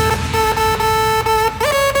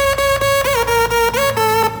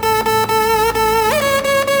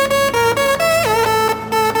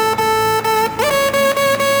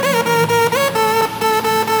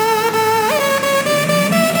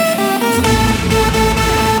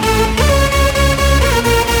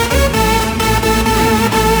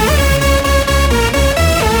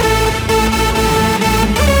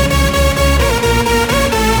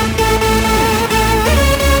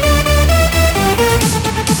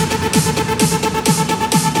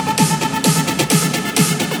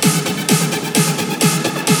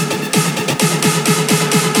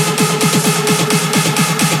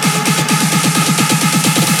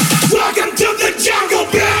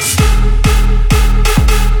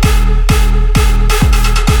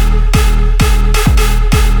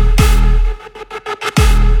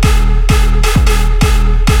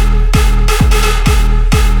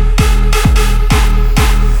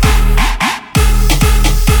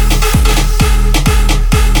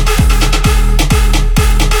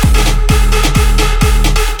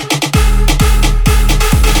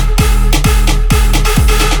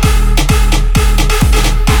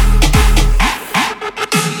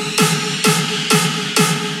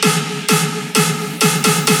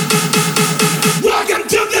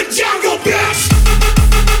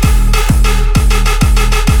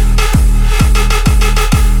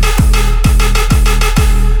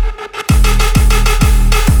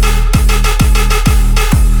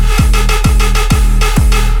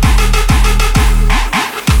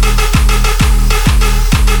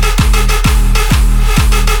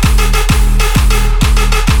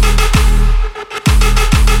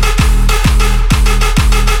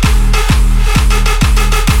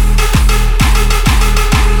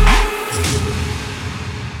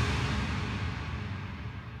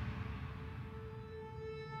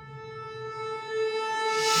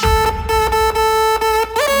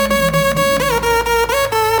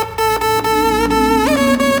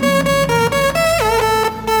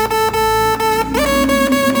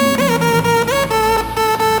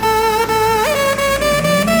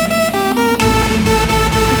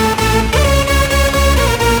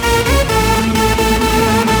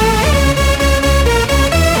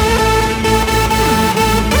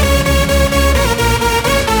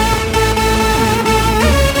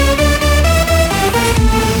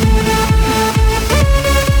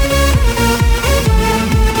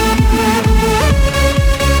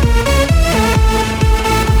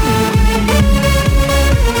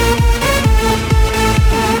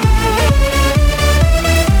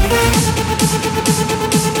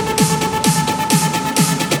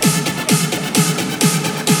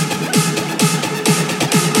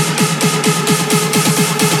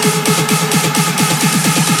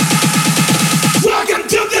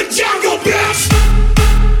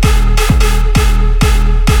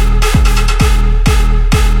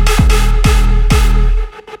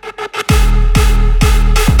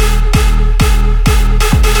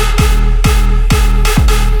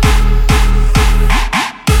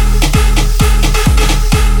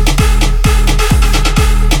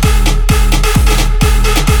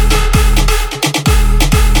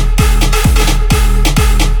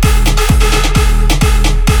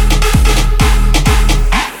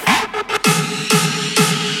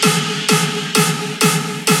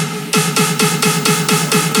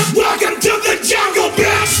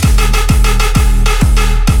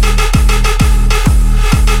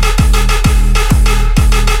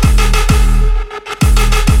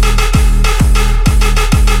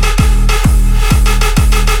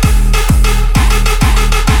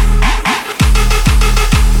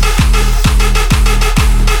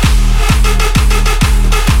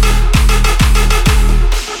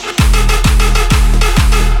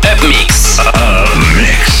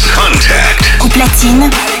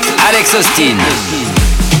 Alex Austin.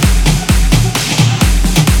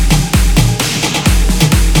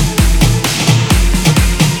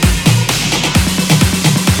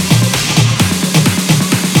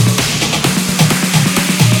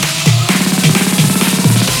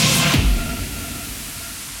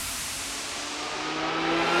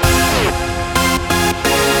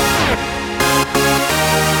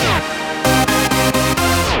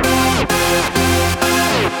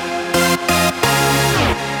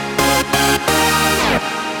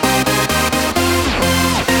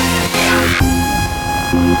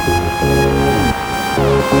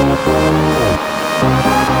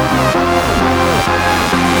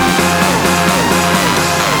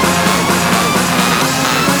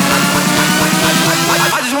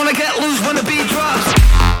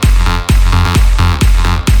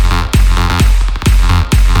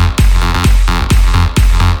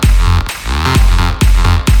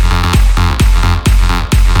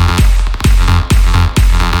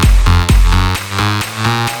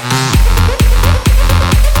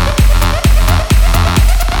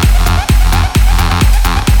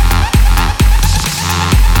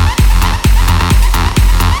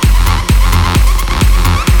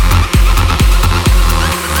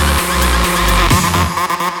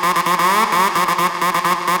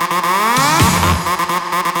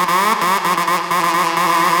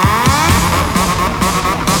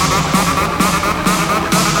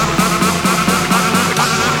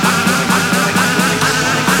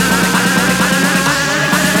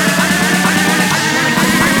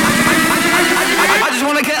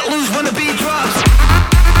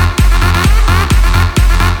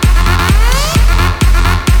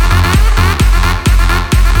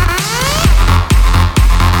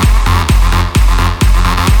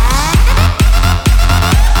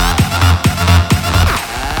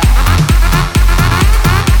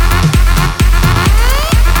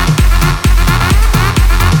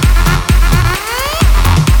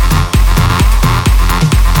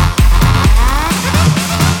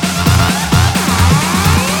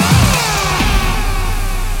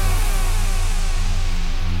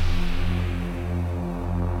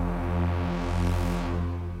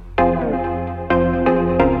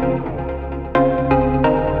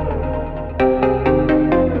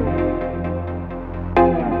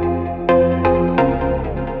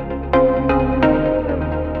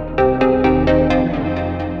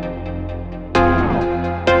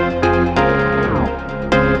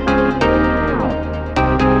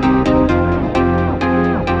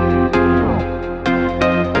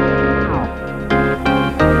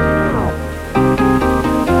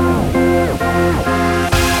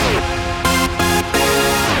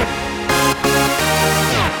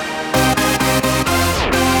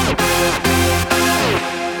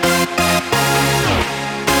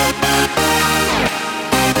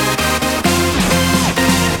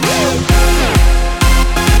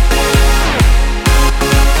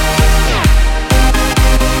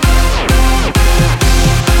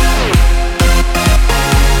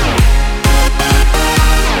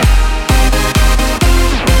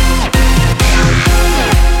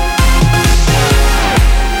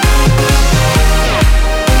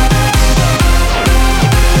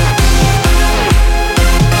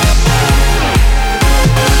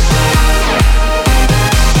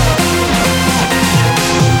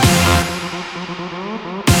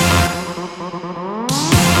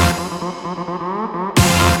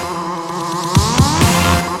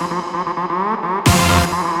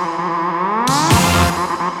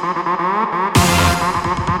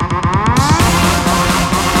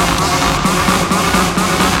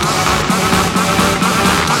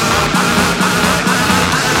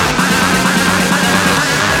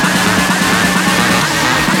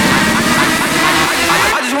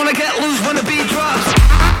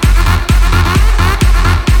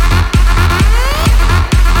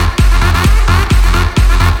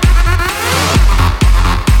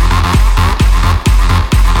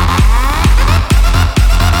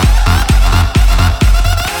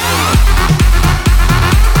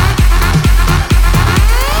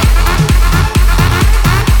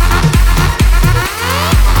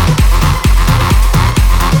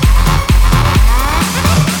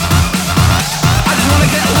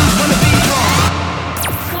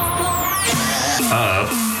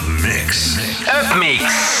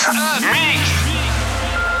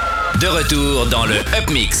 De retour dans le Up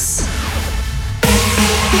Mix.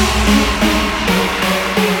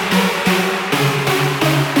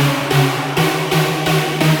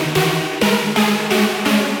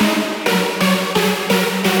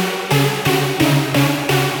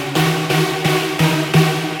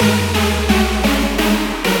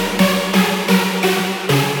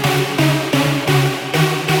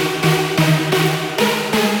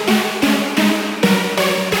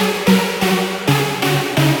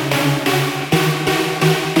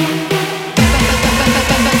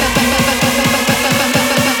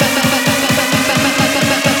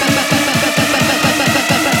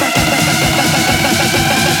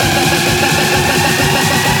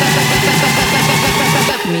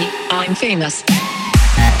 famous.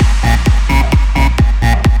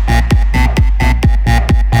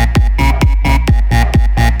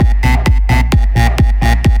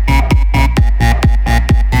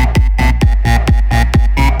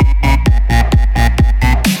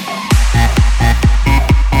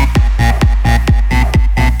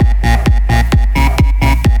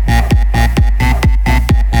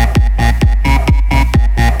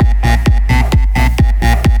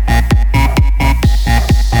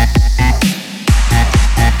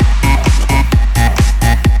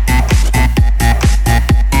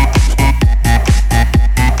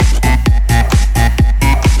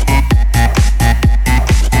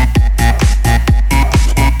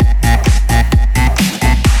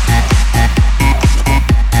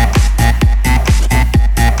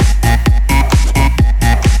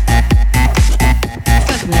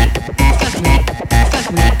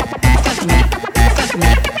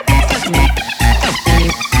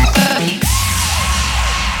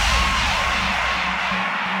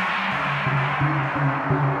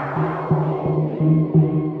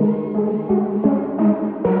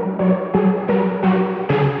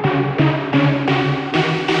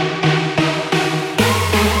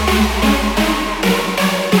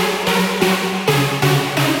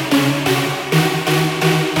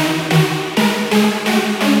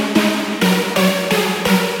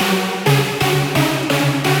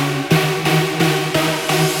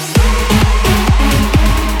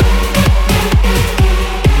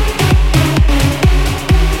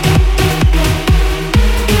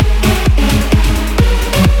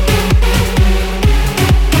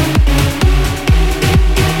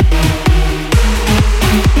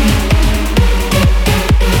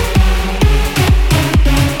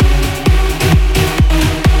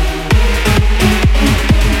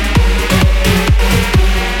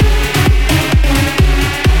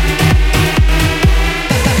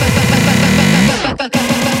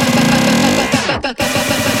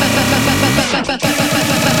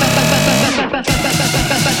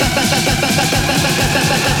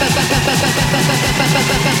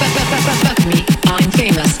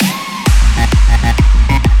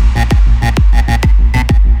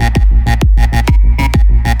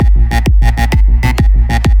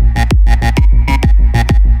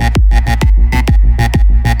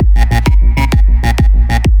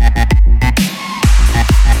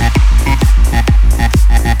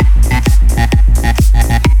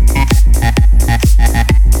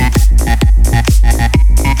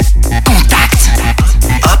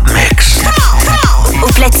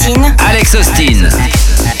 Alex Austin.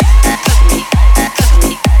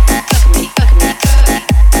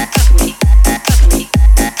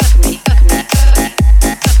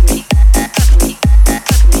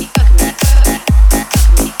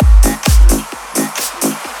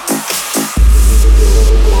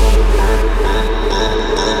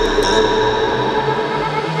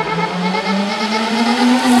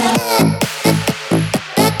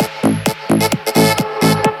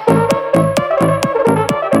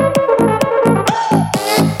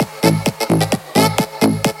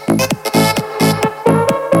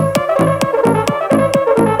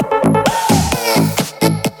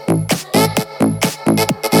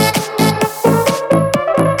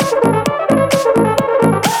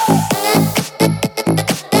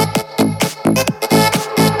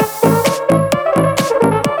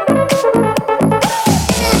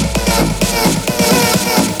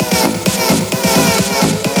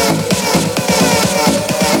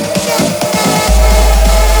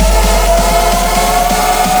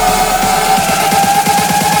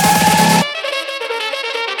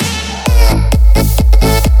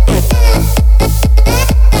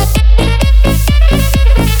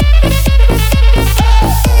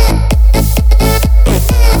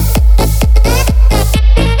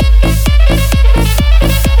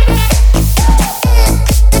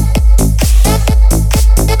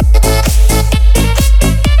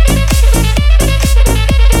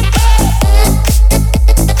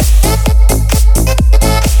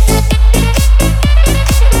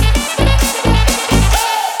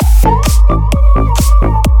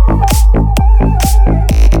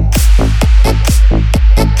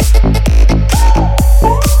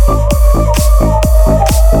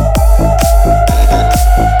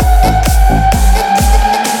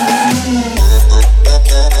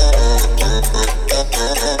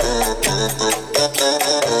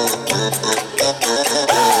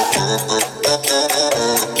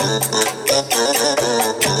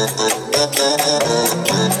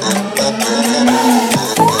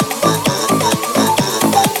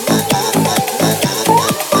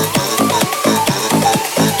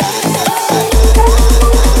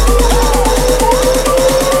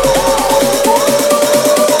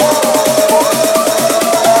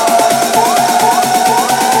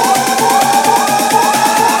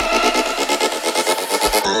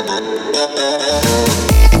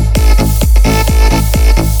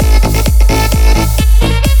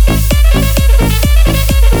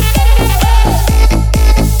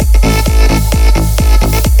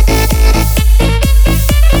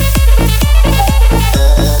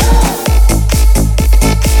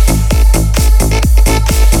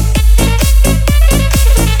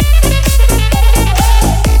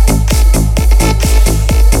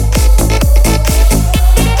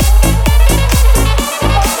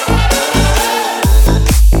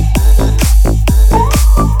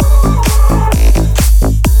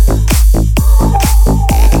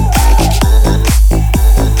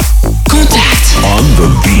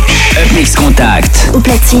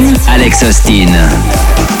 Alex Austin.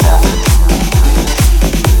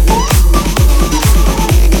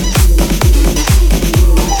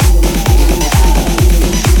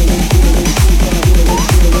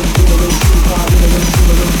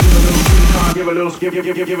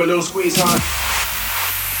 Give a little squeeze, huh?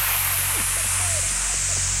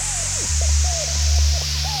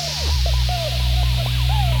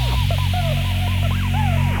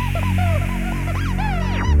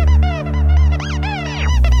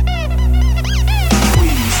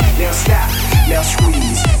 Now stop, now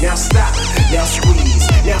squeeze, now stop, now squeeze,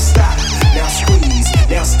 now stop, now squeeze,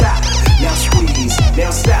 now stop, now squeeze,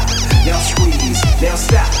 now stop, now squeeze, now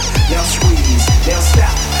stop, now squeeze, now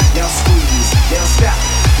stop, now squeeze, now stop,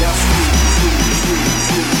 now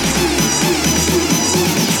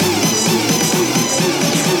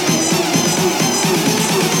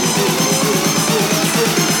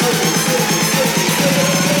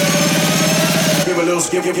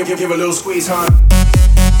give a little squeeze, huh?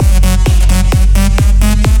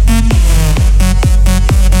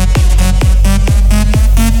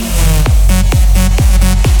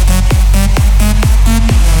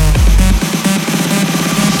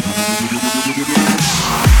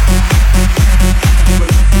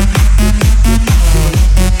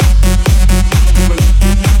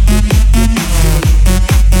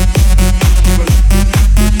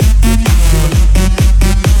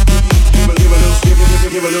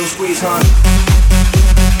 Give a little squeeze, huh?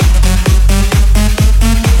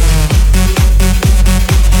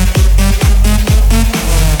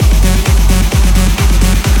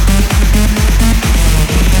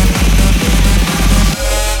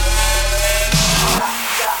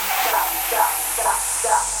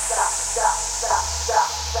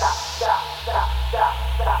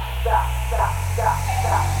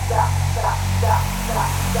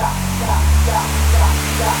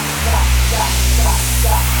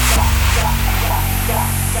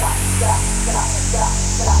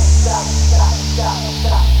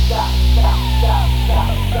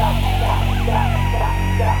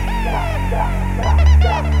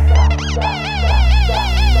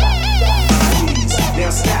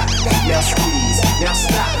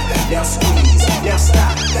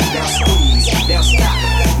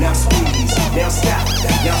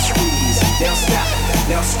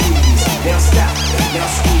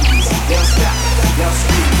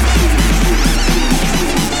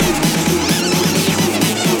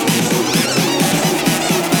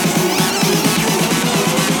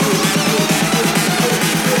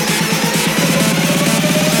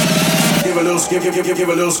 Give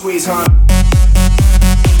a little squeeze, huh?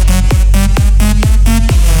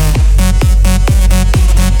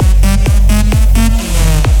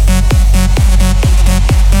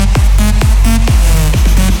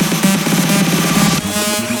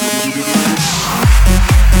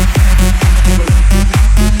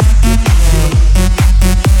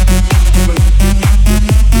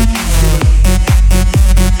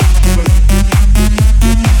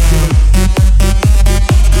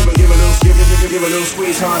 Give a little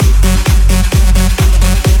squeeze, huh?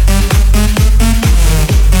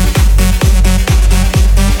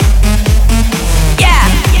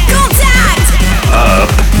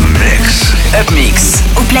 Up Mix.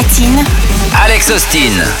 Au platine, Alex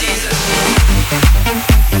Austin.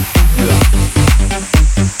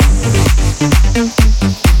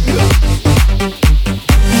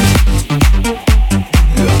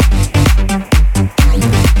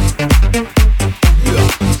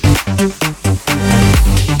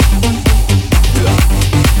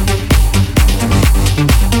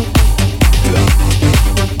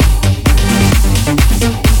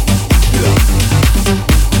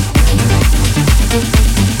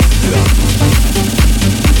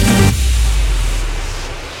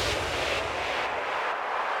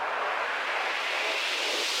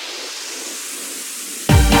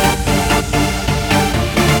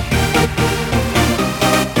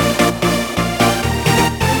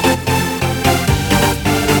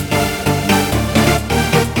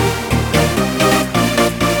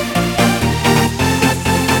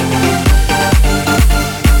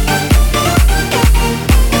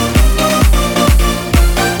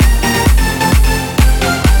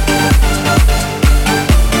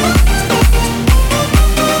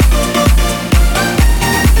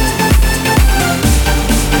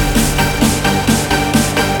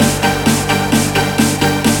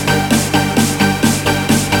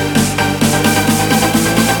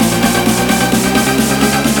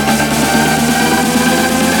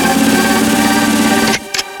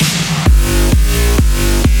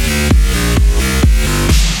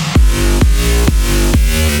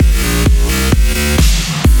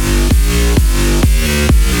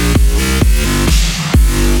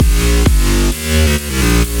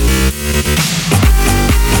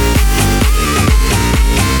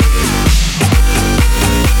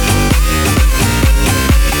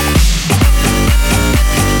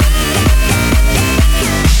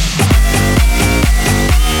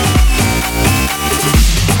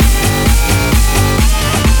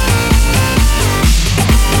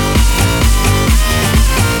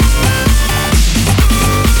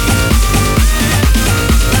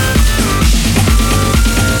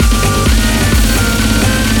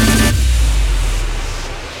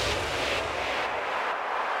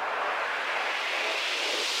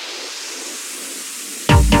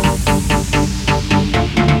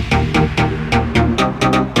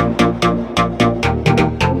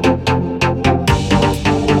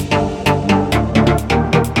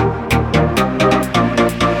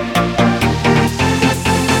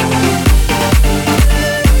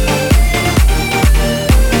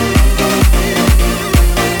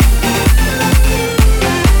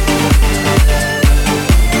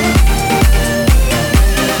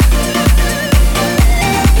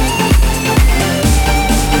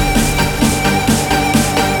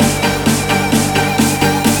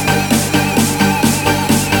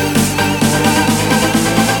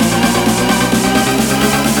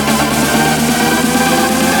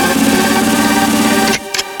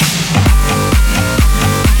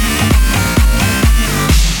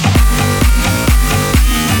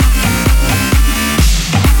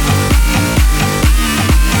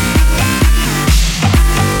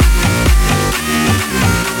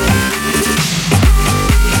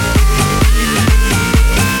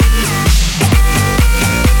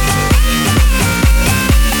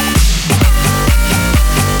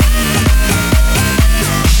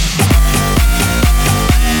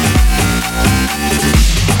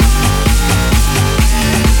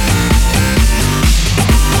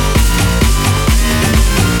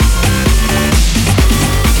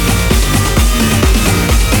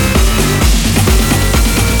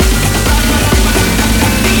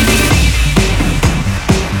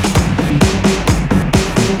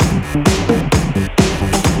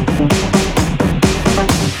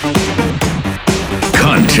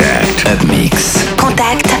 Up Mix.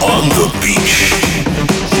 Contact On the beach.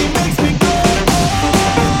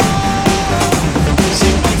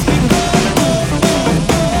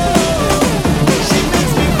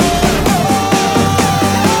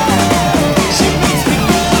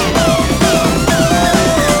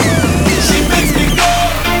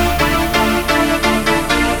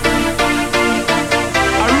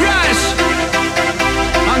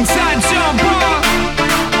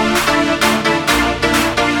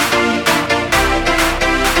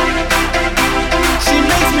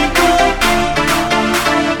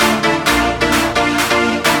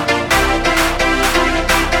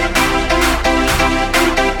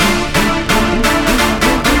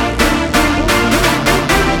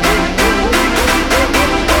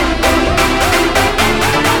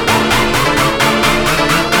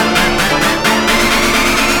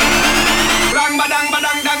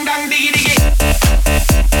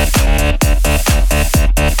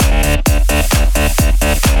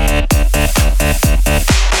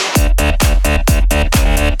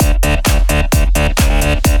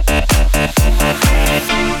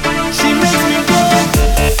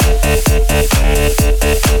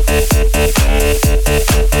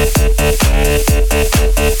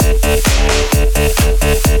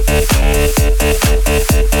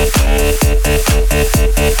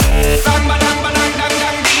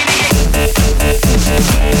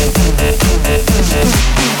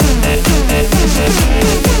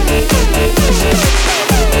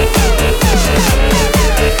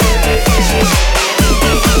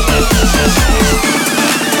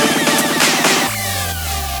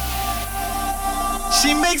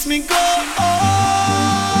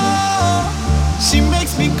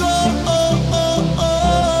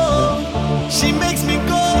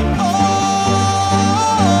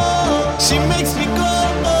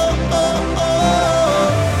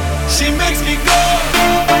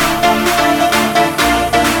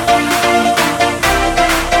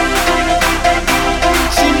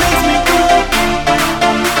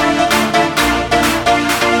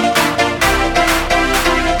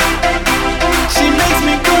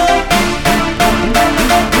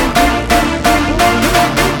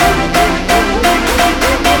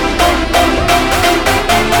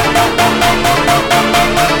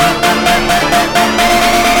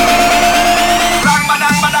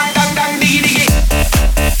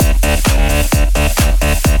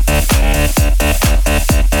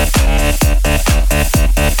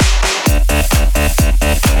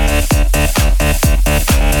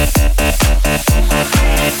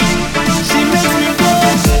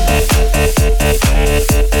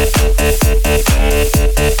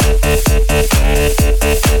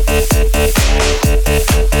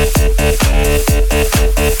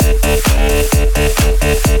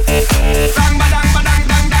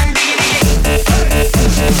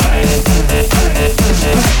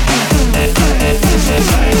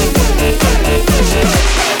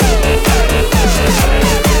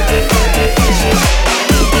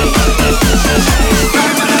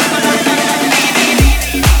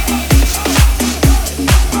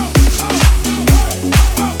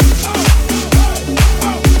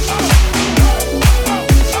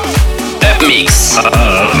 Mix.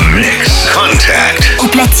 Contact. au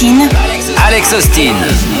platine. Alex Austin.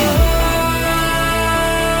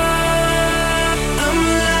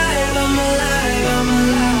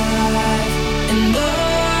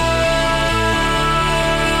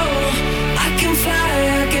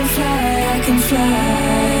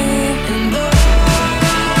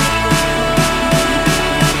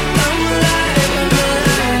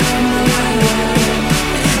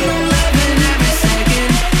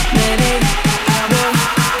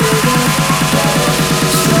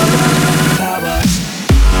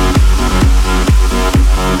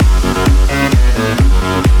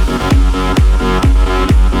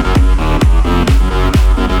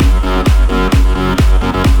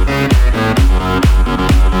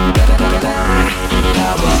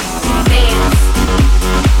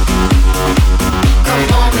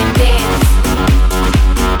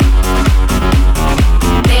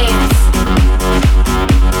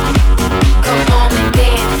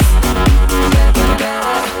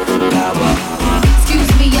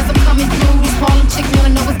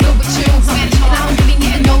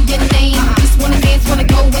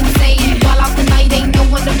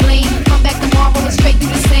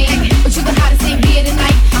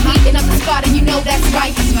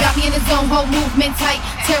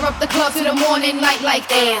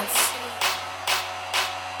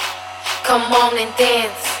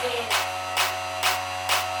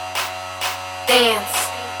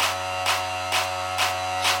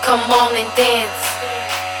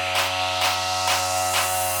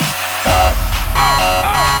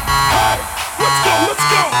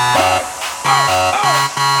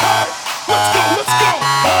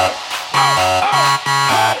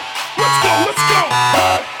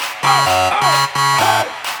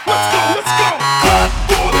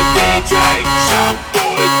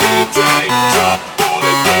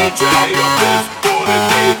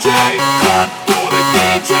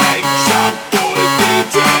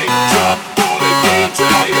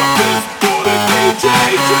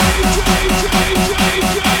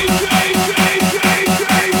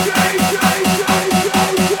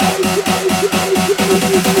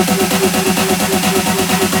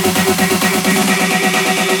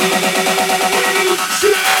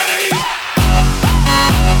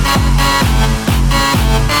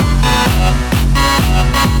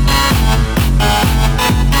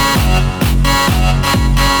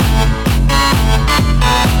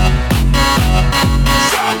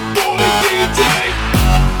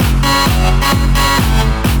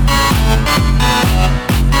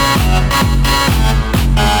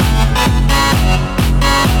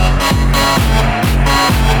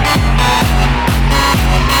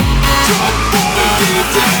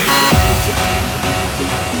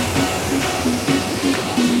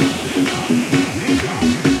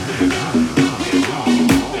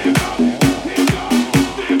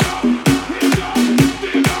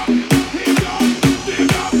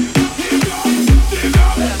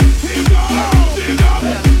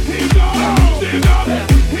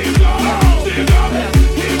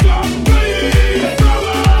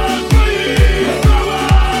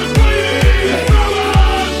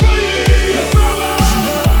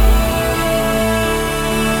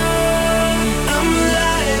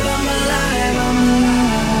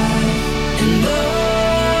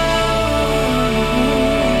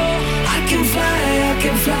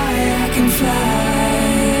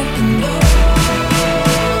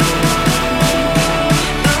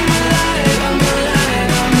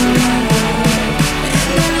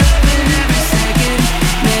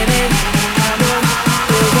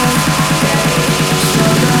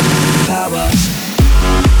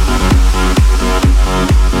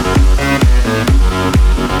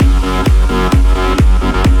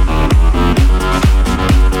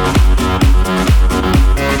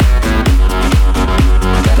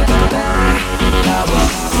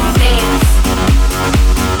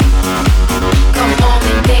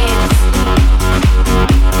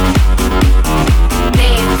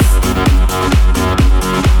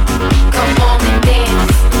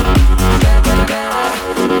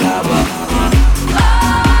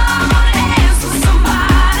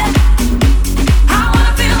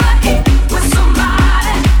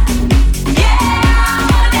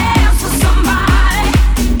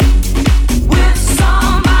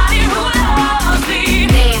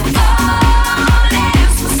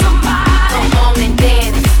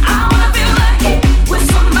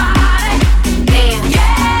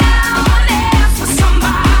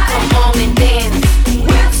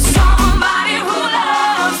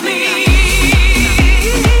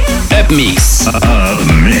 Mix.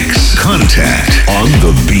 Mix. Contact on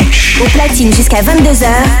the beach. Au platine jusqu'à 22h.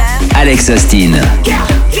 Alex Austin.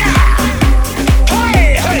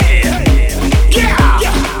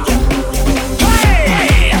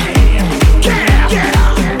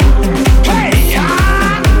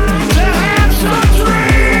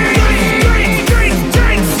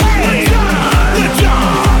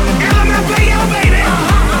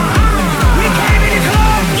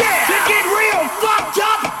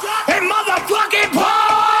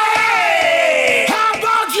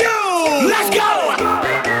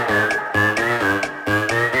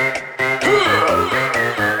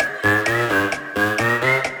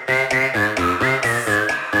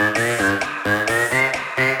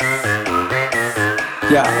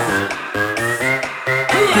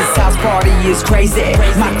 Is crazy.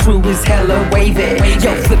 My crew is hella wavy.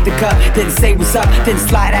 Yo, flip the cup, then say what's up, then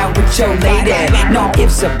slide out with your lady. No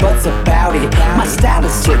ifs or buts about it. My style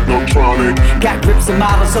is technotronic. Got grips and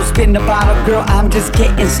models, so spin the bottle, girl. I'm just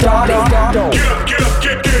getting started. Get up, get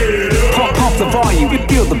up. Pump the volume, you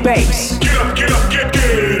feel the bass. Get up, get up.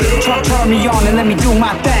 Turn me on and let me do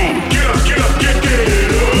my thing. Get up, get up.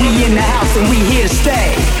 We in the house and we here to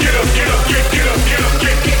stay. Get up, get up, get up, get up.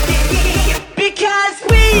 Because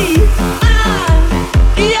we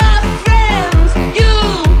your friends, you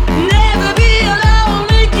never be alone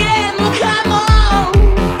again. Well, come on,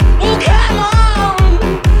 well, come on,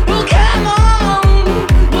 well, come on,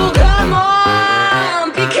 well, come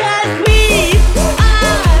on. Because we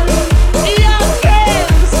are your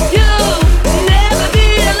friends, you never be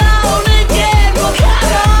alone again. Well,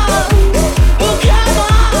 come on, well, come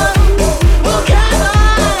on, well, come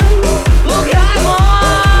on.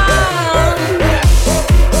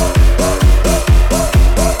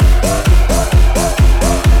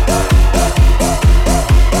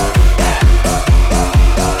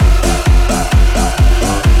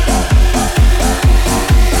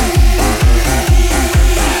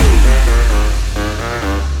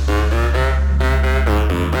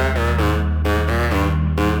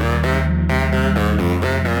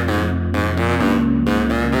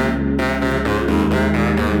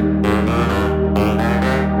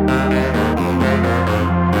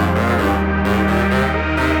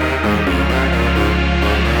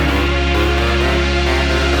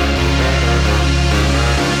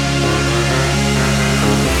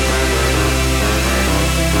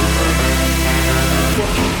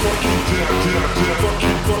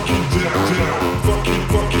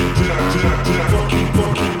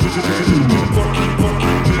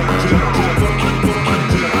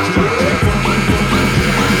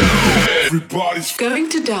 Everybody's going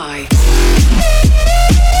to die.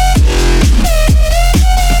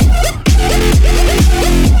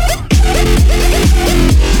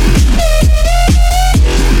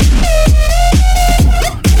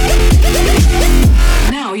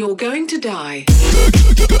 Now you're going to die.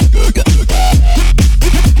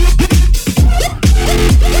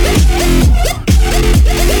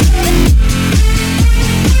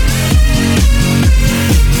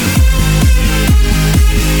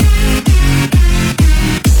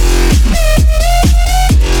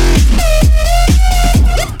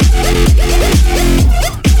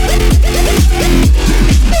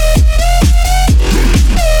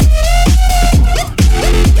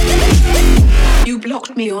 You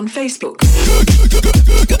blocked me on Facebook.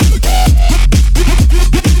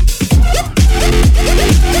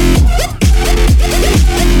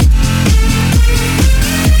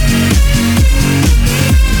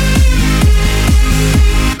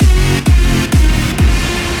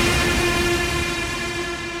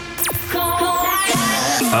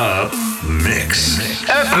 Up Mix.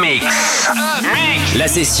 Up Mix. La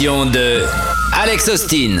session de Alex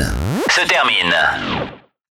Austin se termine.